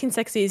 in the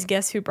 1960s,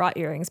 guess who brought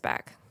earrings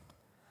back?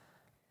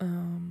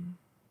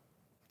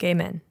 Gay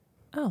men.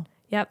 Oh.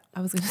 Yep. I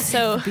was going to say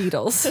the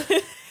Beatles.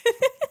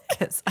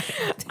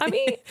 I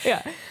mean,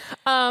 yeah.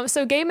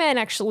 So gay men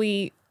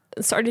actually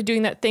started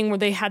doing that thing where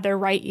they had their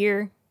right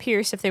ear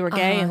pierced if they were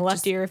gay and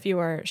left ear if you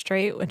were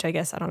straight, which I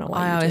guess I don't know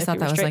why. I always thought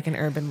that was like an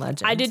urban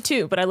legend. I did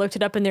too, but I looked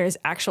it up and there is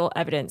actual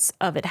evidence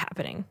of it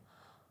happening.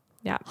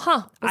 Yeah.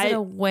 Huh. Was it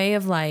a way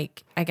of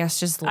like, I guess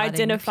just letting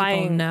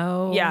identifying people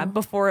know? Yeah.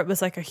 Before it was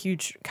like a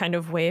huge kind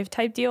of wave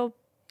type deal.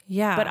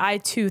 Yeah. But I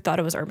too thought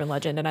it was urban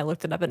legend and I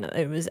looked it up and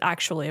it was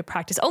actually a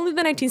practice. Only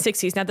the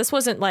 1960s. Now this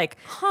wasn't like,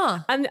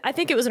 I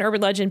think it was an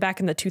urban legend back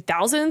in the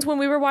 2000s when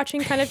we were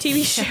watching kind of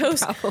TV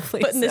shows.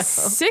 Probably but in the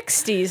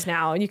 60s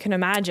now, you can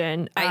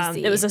imagine,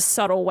 it was a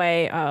subtle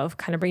way of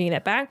kind of bringing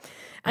it back.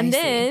 And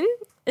then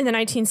in the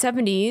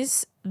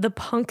 1970s, the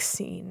punk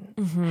scene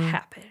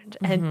happened.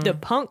 And the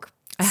punk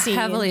scene.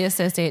 I heavily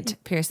associate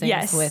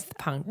piercings with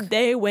punk.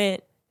 They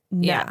went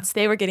nuts. Yeah.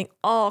 They were getting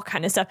all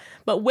kind of stuff,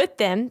 but with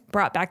them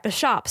brought back the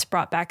shops,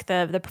 brought back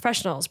the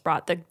professionals,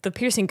 brought the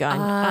piercing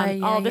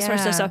gun, all this sort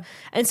of stuff.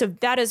 And so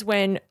that is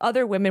when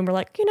other women were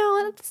like,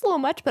 that's a little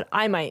much, but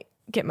I might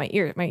get my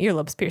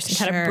earlobes pierced and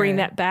kind of bring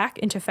that back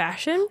into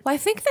fashion. Well, I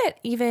think that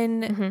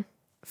even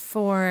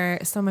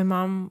so my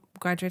mom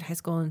graduated high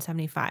school in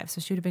 75.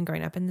 So she would have been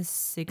growing up in the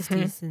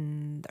 60s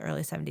and the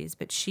early 70s,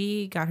 but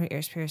she got her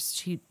ears pierced.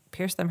 She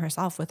pierced them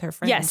herself with her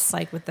friends,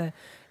 like with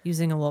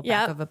using a little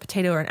back of a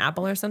potato or an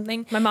apple or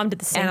something. My mom did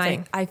the same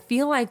thing. I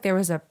feel like there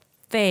was a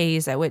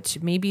phase at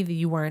which maybe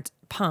you weren't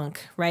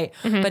punk, right?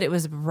 But it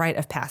was rite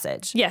of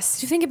passage. Yes.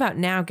 So you think about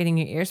now getting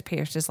your ears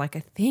pierced is like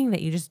a thing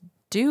that you just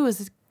do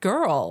as a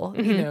girl,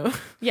 you know?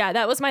 Yeah,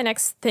 that was my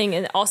next thing.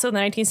 And also in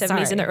the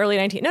 1970s and the early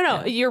 19...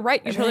 No, you're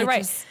right. You're totally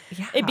right.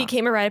 It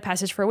became a rite of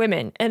passage for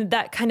women. And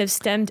that kind of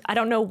stemmed... I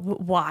don't know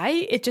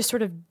why. It just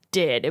sort of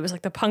did. It was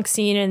like the punk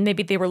scene and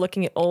maybe they were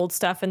looking at old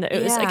stuff and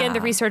it was, again,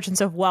 the resurgence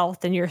of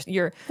wealth and your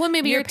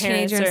maybe your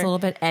teenager is a little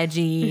bit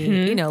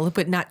edgy,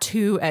 but not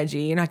too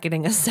edgy. You're not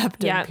getting a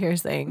septum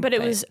piercing. But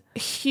it was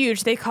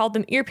huge. They called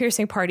them ear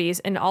piercing parties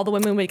and all the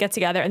women would get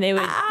together and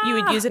you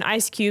would use an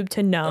ice cube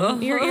to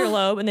numb your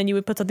earlobe and then you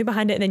would put something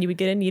behind it and then you would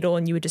get a needle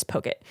and you would just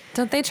poke it.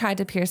 Don't they try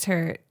to pierce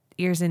her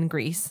ears in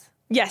Greece?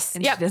 Yes.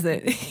 And she does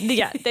it.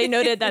 Yeah. They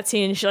noted that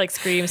scene and she like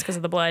screams because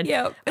of the blood.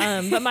 Yep.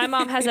 But my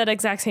mom has that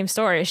exact same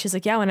story. She's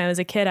like, when I was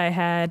a kid, I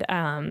had,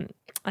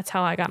 that's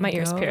how I got my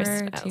ears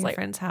pierced. I was like,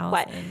 friend's house.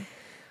 What?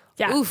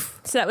 Yeah.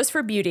 Oof. So that was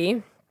for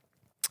beauty.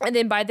 And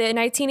then by the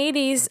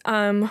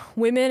 1980s,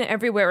 women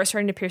everywhere were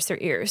starting to pierce their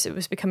ears. It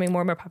was becoming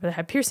more and more popular to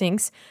have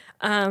piercings.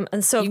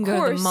 And so, you can of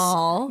course, go to the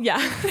mall.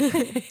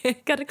 Yeah.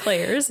 Go to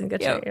Claire's and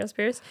get your ears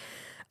pierced.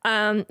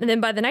 And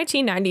then by the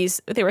 1990s,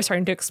 they were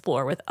starting to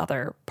explore with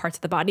other parts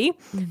of the body.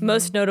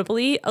 Most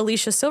notably,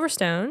 Alicia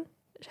Silverstone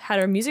had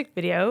her music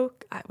video,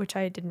 which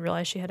I didn't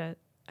realize she had a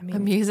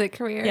music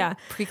career. Yeah.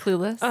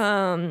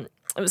 Pre-clueless.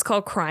 It was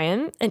called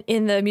Crying. And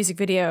in the music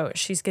video,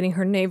 she's getting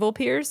her navel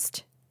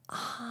pierced.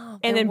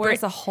 And then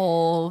there's a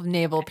whole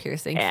navel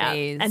piercing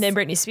phase. And then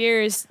Britney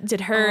Spears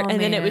did her,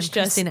 then it was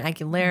just Christina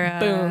Aguilera.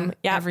 Boom.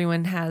 Yeah.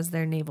 Everyone has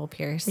their navel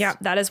pierced. Yeah,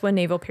 that is when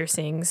navel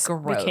piercings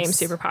became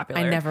super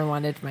popular. I never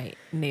wanted my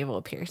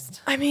navel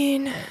pierced. I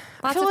mean,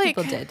 lots of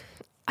people did.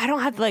 I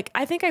don't have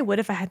I think I would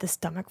if I had the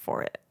stomach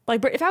for it.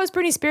 Like if I was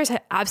Britney Spears, I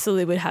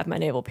absolutely would have my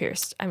navel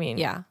pierced. I mean,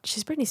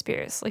 she's Britney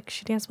Spears. Like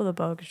she danced with a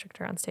boa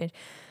constrictor on stage.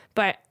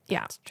 But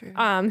yeah, that's true.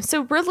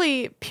 So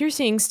really,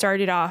 piercing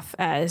started off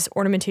as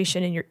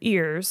ornamentation in your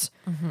ears,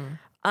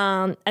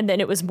 and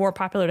then it was more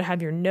popular to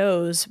have your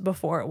nose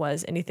before it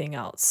was anything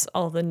else.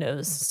 All the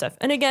nose stuff,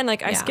 and again,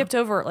 I skipped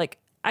over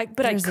I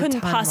couldn't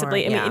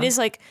possibly. I mean, it is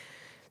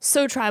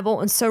so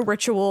tribal and so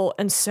ritual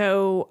and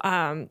so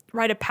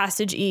rite of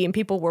passage-y, and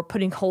people were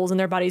putting holes in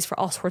their bodies for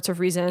all sorts of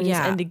reasons,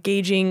 and the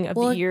gauging of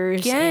the ears.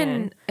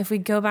 Again, if we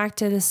go back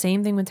to the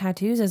same thing with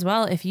tattoos as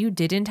well, if you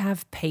didn't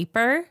have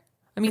paper.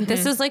 I mean,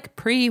 this is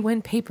pre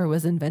when paper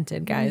was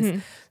invented,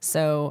 guys.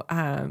 So,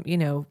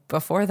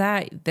 before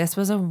that, this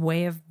was a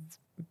way of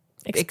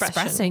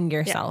expressing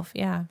yourself.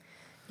 Yeah.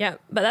 Yeah.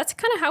 But that's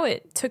kind of how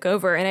it took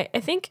over. And I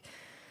think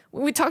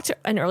we talked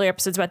in earlier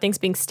episodes about things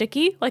being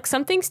sticky. Like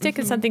some things stick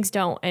and some things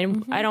don't.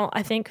 And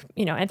I think,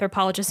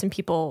 anthropologists and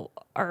people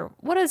are,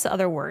 what is the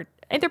other word?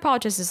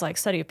 Anthropologist is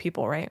study of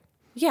people, right?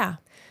 Yeah.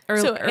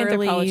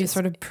 Early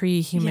sort of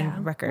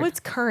pre-human record. What's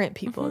current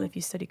people if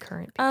you study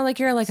current people?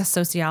 You're a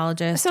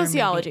sociologist.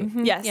 Sociology.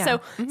 Yes. Yeah.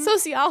 So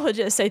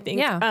sociologists, I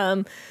think,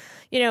 or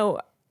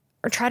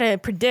try to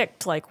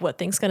predict what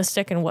things going to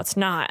stick and what's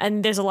not.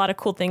 And there's a lot of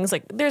cool things.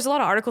 There's a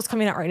lot of articles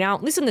coming out right now,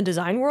 at least in the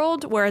design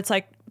world, where it's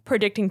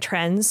predicting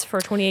trends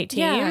for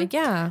 2018.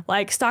 Yeah.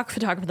 Stock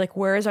photography,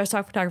 where is our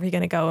stock photography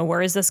going to go and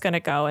where is this going to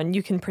go? And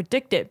you can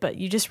predict it, but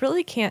you just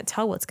really can't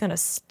tell what's going to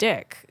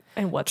stick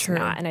and what's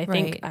not. And I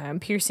think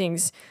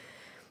piercings,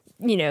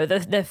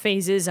 the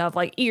phases of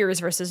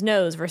ears versus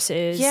nose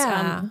versus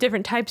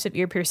different types of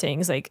ear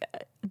piercings,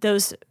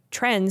 those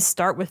trends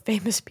start with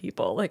famous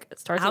people. It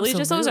starts with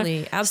Alicia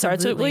Silverstone,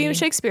 starts with William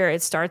Shakespeare.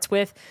 It starts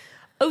with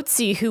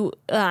Oatsy, who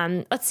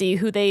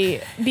who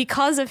they,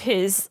 because of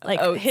his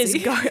his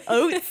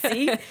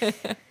Oatsy.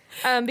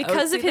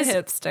 Because of his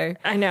hipster.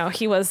 I know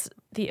he was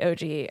the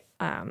OG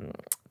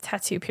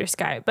tattoo pierce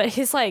guy, but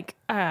his like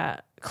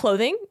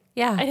clothing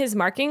and his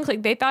markings,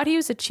 like they thought he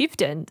was a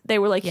chieftain. They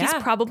were like, he's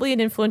probably an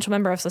influential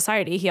member of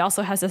society. He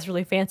also has this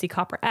really fancy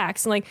copper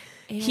axe, and like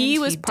he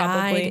was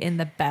probably died in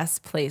the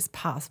best place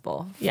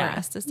possible for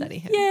us to study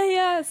him.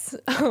 Yes.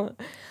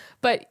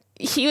 But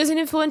he was an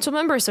influential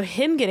member, so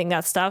him getting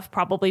that stuff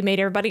probably made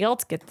everybody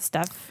else get the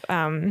stuff.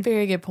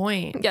 Very good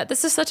point. Yeah,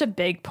 this is such a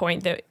big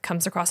point that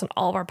comes across in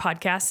all of our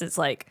podcasts. It's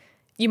like,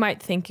 you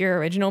might think you're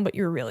original, but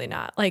you're really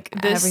not. Like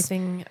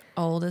everything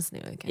old is new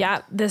again.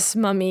 Yeah, this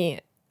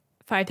mummy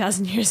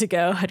 5,000 years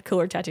ago had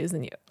cooler tattoos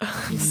than you.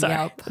 I'm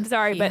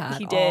sorry, but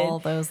he did. All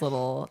those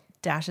little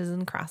dashes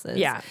and crosses.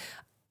 Yeah.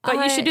 But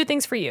you should do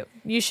things for you.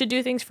 You should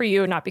do things for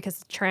you, not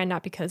because it's trend,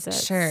 not because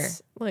it's... Sure.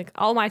 Like,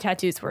 all my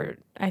tattoos were,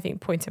 I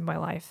think, points in my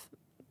life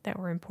that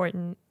were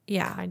important.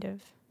 Yeah. Kind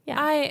of. Yeah.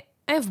 I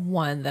have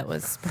one that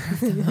was spur of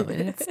the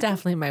moment. It's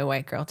definitely my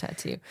white girl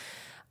tattoo.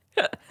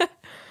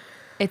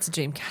 It's a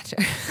dream catcher.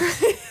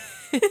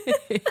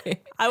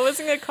 I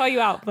wasn't going to call you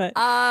out, but...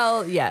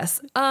 Oh,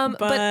 yes.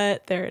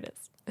 But there it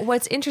is.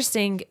 What's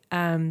interesting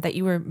that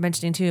you were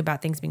mentioning, too,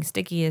 about things being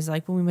sticky is,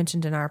 like, when we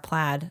mentioned in our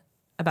plaid,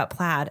 about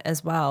plaid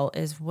as well,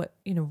 is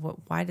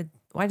why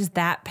does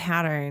that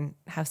pattern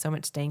have so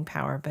much staying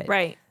power? But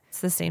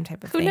it's the same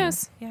type of thing. Who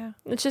knows? Yeah.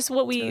 It's just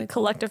what we really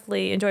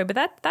collectively enjoy.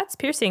 But that's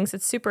piercings.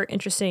 It's super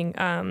interesting.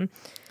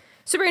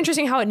 Super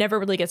interesting how it never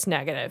really gets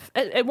negative.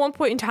 At one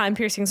point in time,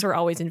 piercings were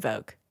always in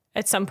vogue.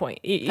 At some point,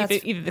 either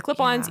the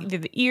clip-ons, either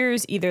the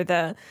ears, either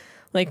the,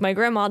 like, my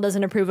grandma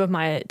doesn't approve of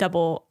my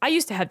double. I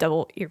used to have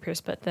double ear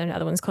pierce, but then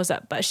other ones closed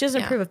up. But she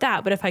doesn't approve of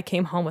that. But if I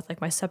came home with like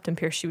my septum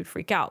pierce, she would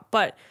freak out.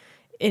 But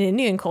in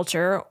Indian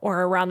culture,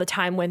 or around the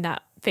time when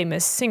that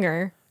famous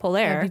singer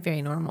Polaire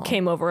very normal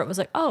came over, it was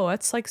like, oh,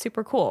 it's like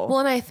super cool. Well,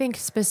 and I think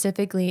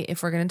specifically,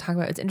 if we're going to talk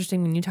about, it's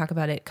interesting when you talk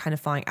about it kind of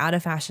falling out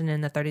of fashion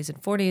in the 30s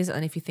and 40s,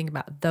 and if you think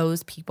about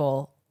those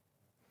people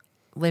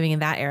living in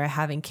that era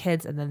having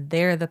kids, and then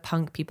they're the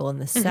punk people in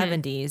the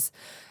 70s,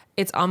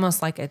 it's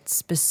almost like a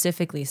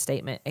specifically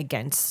statement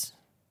against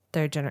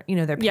their their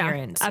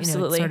parents.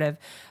 Absolutely. Sort of,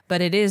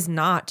 but it is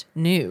not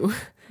new.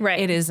 Right.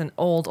 It is an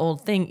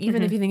old thing.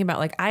 Even if you think about,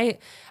 like, I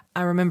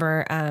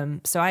remember,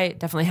 so I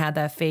definitely had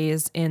that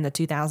phase in the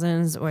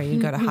 2000s where you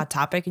go to Hot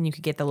Topic and you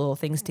could get the little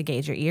things to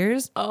gauge your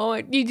ears.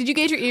 Oh, did you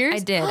gauge your ears? I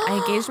did.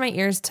 I gauged my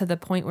ears to the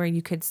point where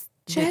you could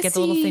get the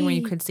little thing where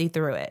you could see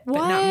through it, but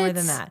not more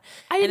than that.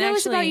 I didn't know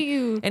this about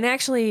you. And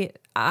actually,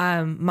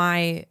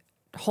 my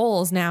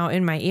holes now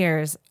in my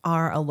ears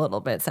are a little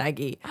bit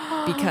saggy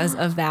because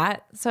of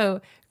that. So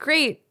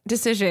great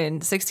decision,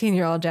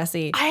 16-year-old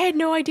Jessie. I had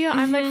no idea.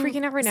 I'm like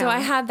freaking out right now. So I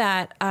had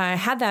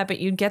that, but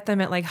you'd get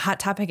them at like Hot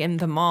Topic in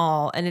the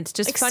mall, and it's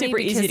just like funny super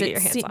because easy to get your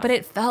hands on. But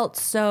it felt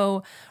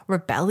so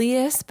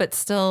rebellious, but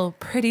still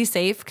pretty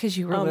safe because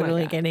you were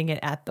literally getting it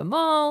at the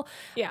mall.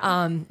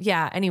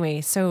 Yeah.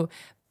 Anyway, so,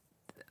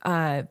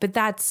 but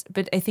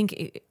I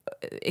think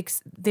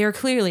they're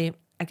clearly.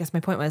 I guess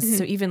my point was,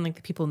 so even like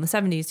the people in the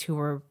 70s who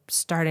were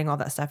starting all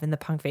that stuff in the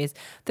punk phase,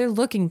 they're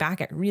looking back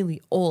at really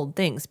old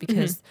things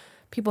because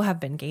people have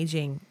been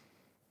gauging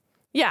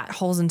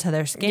holes into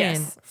their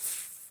skin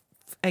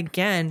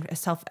again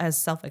as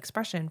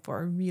self-expression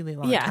for a really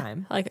long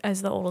time. Like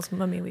as the oldest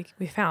mummy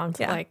we found.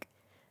 And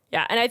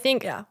I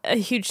think a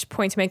huge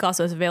point to make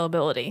also is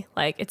availability.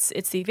 Like it's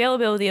the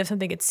availability of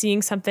something, it's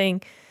seeing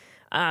something.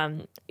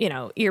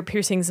 Ear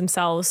piercings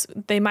themselves,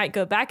 they might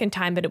go back in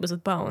time, but it was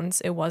with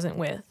bones. It wasn't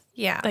with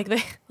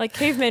like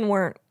cavemen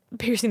weren't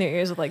piercing their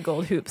ears with like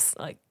gold hoops.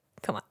 Like,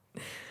 come on.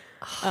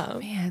 Oh,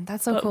 man,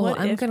 that's so cool.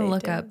 I'm gonna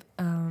look up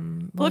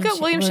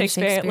William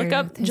Shakespeare. Look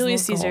up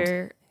Julius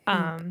Caesar.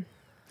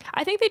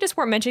 I think they just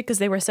weren't mentioned because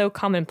they were so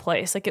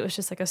commonplace. Like it was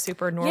just like a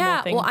super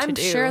normal thing. Well, I'm to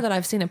do. sure that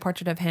I've seen a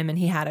portrait of him and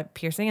he had a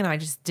piercing, and I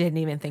just didn't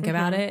even think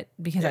about it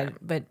because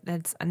but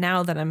that's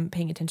now that I'm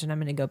paying attention, I'm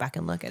going to go back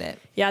and look at it.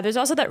 Yeah, there's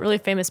also that really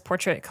famous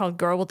portrait called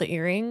 "Girl with the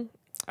Earring."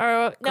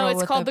 Or no,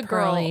 it's called the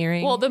Girl.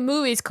 Earring. Well, the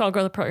movie's called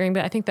 "Girl with the Pearl Earring,"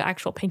 but I think the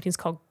actual painting's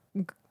called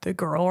 "The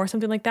Girl" or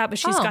something like that. But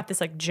she's got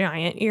this like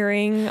giant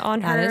earring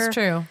on her. That is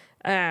true.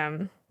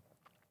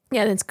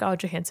 Then Scarlett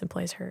Johansson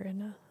plays her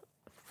in a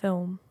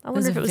film. I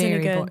wonder if it was any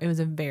good. It was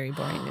a very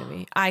boring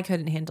movie. I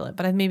couldn't handle it,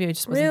 but maybe it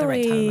just wasn't the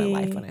right time in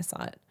my life when I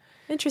saw it.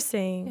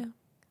 Interesting.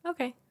 Yeah.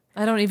 Okay.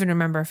 I don't even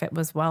remember if it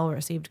was well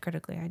received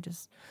critically. I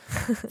just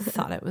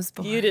thought it was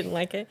boring. You didn't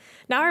like it.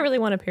 Now I really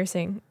want a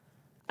piercing.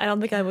 I don't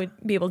think I would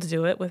be able to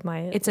do it with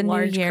my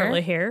large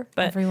curly hair.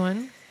 But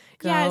everyone,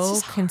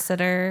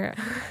 consider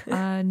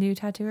a new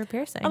tattoo or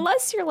piercing.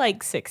 Unless you're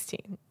like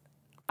 16.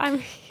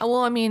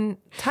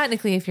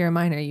 Technically, if you're a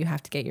minor, you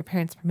have to get your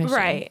parents' permission.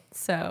 Right.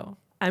 So,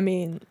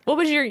 what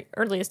was your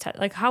earliest tattoo?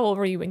 Like, how old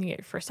were you when you got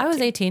your first tattoo? I was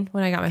 18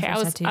 when I got my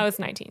first tattoo. I was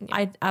 19. Yeah.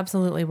 I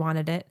absolutely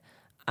wanted it.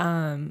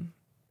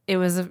 It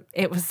was,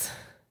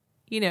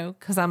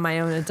 because I'm my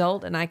own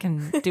adult and I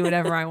can do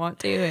whatever I want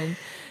to. And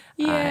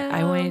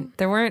I went,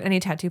 there weren't any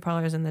tattoo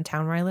parlors in the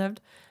town where I lived.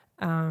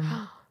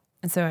 And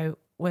so I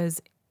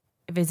was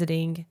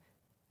visiting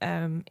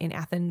in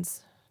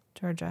Athens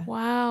Georgia.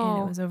 Wow.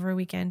 And it was over a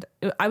weekend.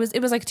 It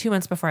was like 2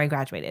 months before I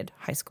graduated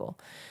high school.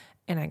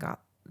 And I got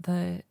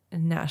the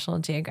National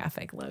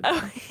Geographic logo.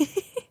 Oh.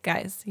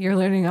 Guys, you're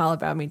learning all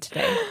about me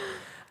today.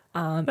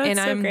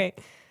 That's great.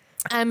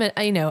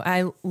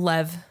 I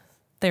love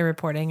their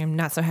reporting. I'm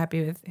not so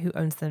happy with who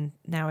owns them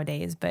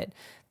nowadays, but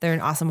they're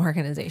an awesome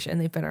organization.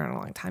 They've been around a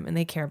long time and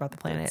they care about the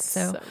planet. That's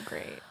so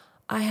great.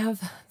 I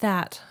have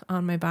that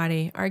on my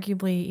body,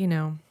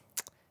 arguably,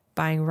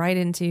 buying right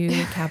into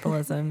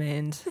capitalism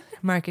and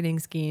marketing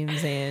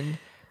schemes and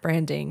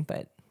branding,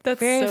 but that's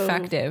very so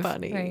effective.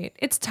 Funny. Right?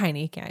 It's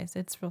tiny, guys.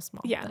 It's real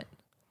small. Yeah.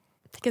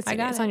 But I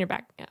got it's on your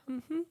back. Yeah.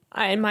 Mm-hmm.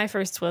 And my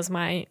first was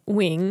my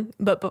wing,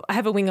 but I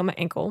have a wing on my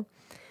ankle.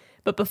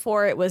 But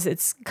before it was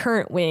its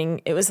current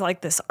wing, it was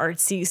like this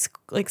artsy,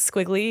 like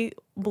squiggly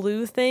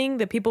blue thing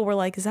that people were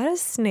like, is that a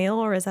snail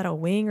or is that a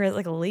wing or is it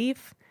like a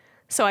leaf?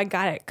 So I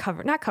got it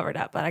not covered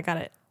up, but I got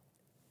it.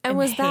 And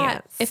was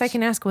that, if I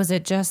can ask, was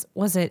it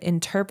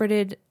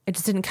interpreted? It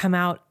just didn't come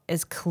out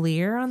as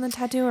clear on the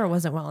tattoo, or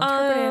was it well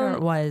interpreted, or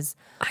it was?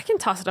 I can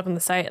toss it up on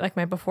the site, like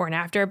my before and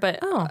after, but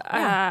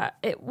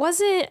it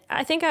wasn't,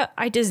 I think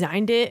I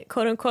designed it,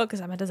 quote unquote,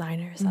 because I'm a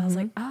designer. So I was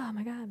like, oh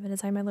my God, I'm going to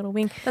design my little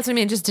wing. That's what I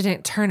mean. It just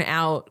didn't turn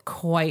out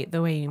quite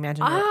the way you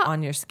imagined it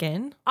on your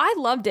skin. I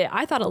loved it.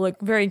 I thought it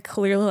looked very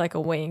clearly like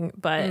a wing,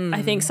 but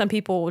I think some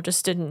people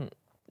just didn't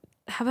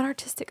have an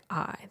artistic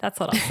eye. That's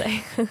what I'll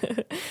say.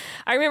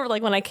 I remember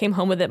like when I came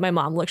home with it, my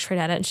mom looked straight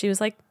at it and she was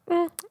like,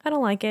 I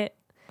don't like it.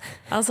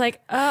 I was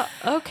like, okay,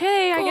 cool.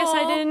 I guess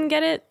I didn't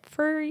get it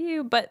for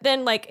you. But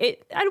then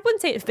like I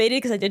wouldn't say it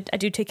faded because I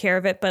do take care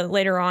of it. But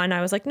later on I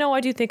was like, no,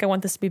 I do think I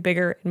want this to be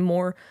bigger and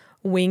more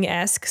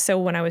wing-esque. So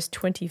when I was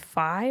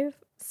 25,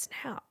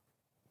 snap,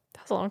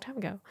 that was a long time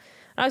ago.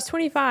 When I was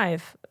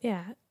 25,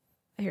 yeah,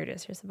 here it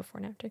is. Here's the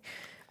before and after.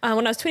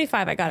 When I was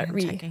 25, I got it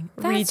redone.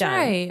 That's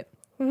right.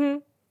 Mm-hmm.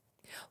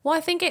 Well,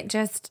 I think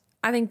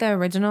the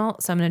original,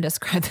 so I'm going to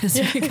describe this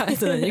to you guys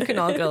so then you can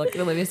all go look at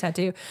Olivia's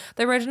tattoo.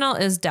 The original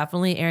is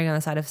definitely erring on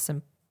the side of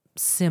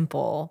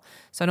simple.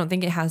 So I don't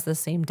think it has the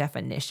same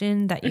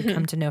definition that you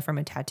come to know from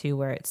a tattoo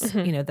where it's,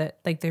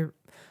 the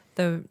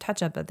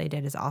touch up that they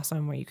did is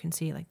awesome where you can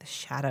see like the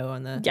shadow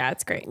on the. Yeah,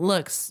 it's great.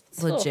 Looks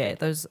legit.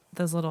 Those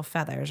little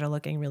feathers are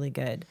looking really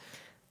good.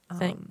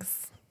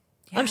 Thanks.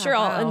 Yeah, I'm sure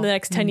in the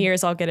next 10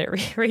 years I'll get it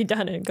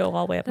redone and go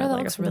all the way up my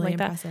leg or something like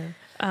impressive.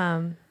 That.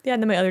 And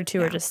then my other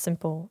two are just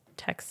simple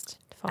text.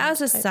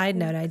 As a side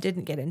note, I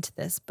didn't get into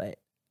this, but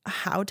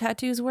how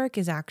tattoos work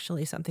is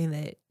actually something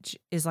that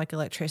is like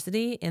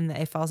electricity, and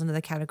it falls into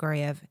the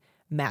category of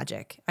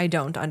magic. I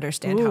don't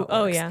understand how it works.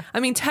 Oh, yeah. I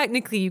mean,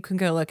 technically you can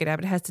go look it up.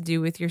 It has to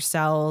do with your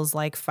cells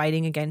like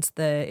fighting against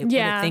what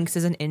it thinks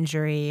is an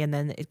injury, and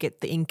then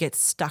the ink gets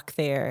stuck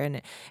there, and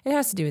it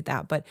has to do with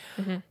that. But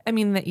I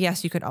mean,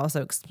 yes, you could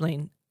also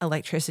explain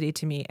electricity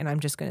to me, and I'm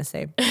just going to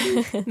say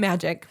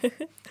magic.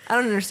 I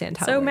don't understand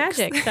how it works.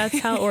 Magic. That's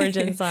how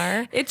origins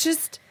are. It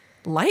just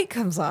light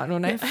comes on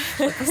when I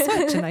flip a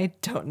switch, and I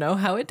don't know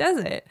how it does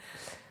it.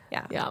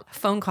 Yeah.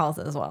 Phone calls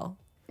as well.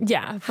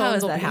 Yeah. How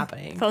is that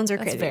happening? Phones are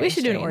crazy. We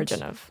should do an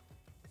origin of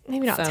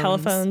maybe not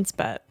telephones,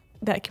 but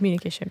that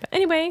communication. But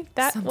anyway,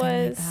 that Something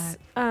was like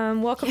that.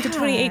 Welcome to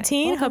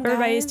 2018. Hope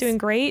everybody's doing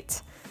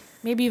great.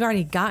 Maybe you've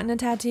already gotten a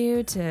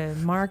tattoo to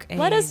mark a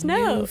Let us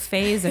know. New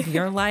phase of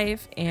your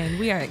life, and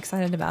we are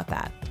excited about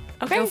that.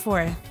 Okay. Go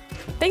for it.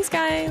 Thanks,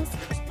 guys.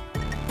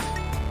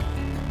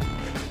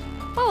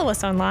 Follow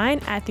us online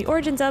at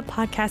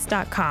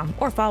theoriginsofpodcast.com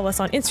or follow us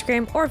on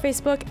Instagram or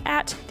Facebook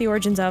at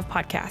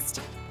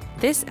theoriginsofpodcast.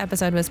 This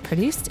episode was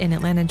produced in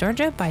Atlanta,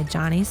 Georgia by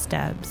Johnny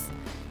Stubbs.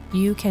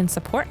 You can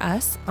support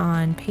us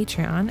on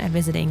Patreon at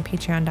visiting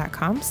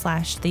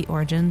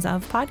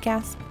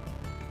patreon.com/theoriginsofpodcast.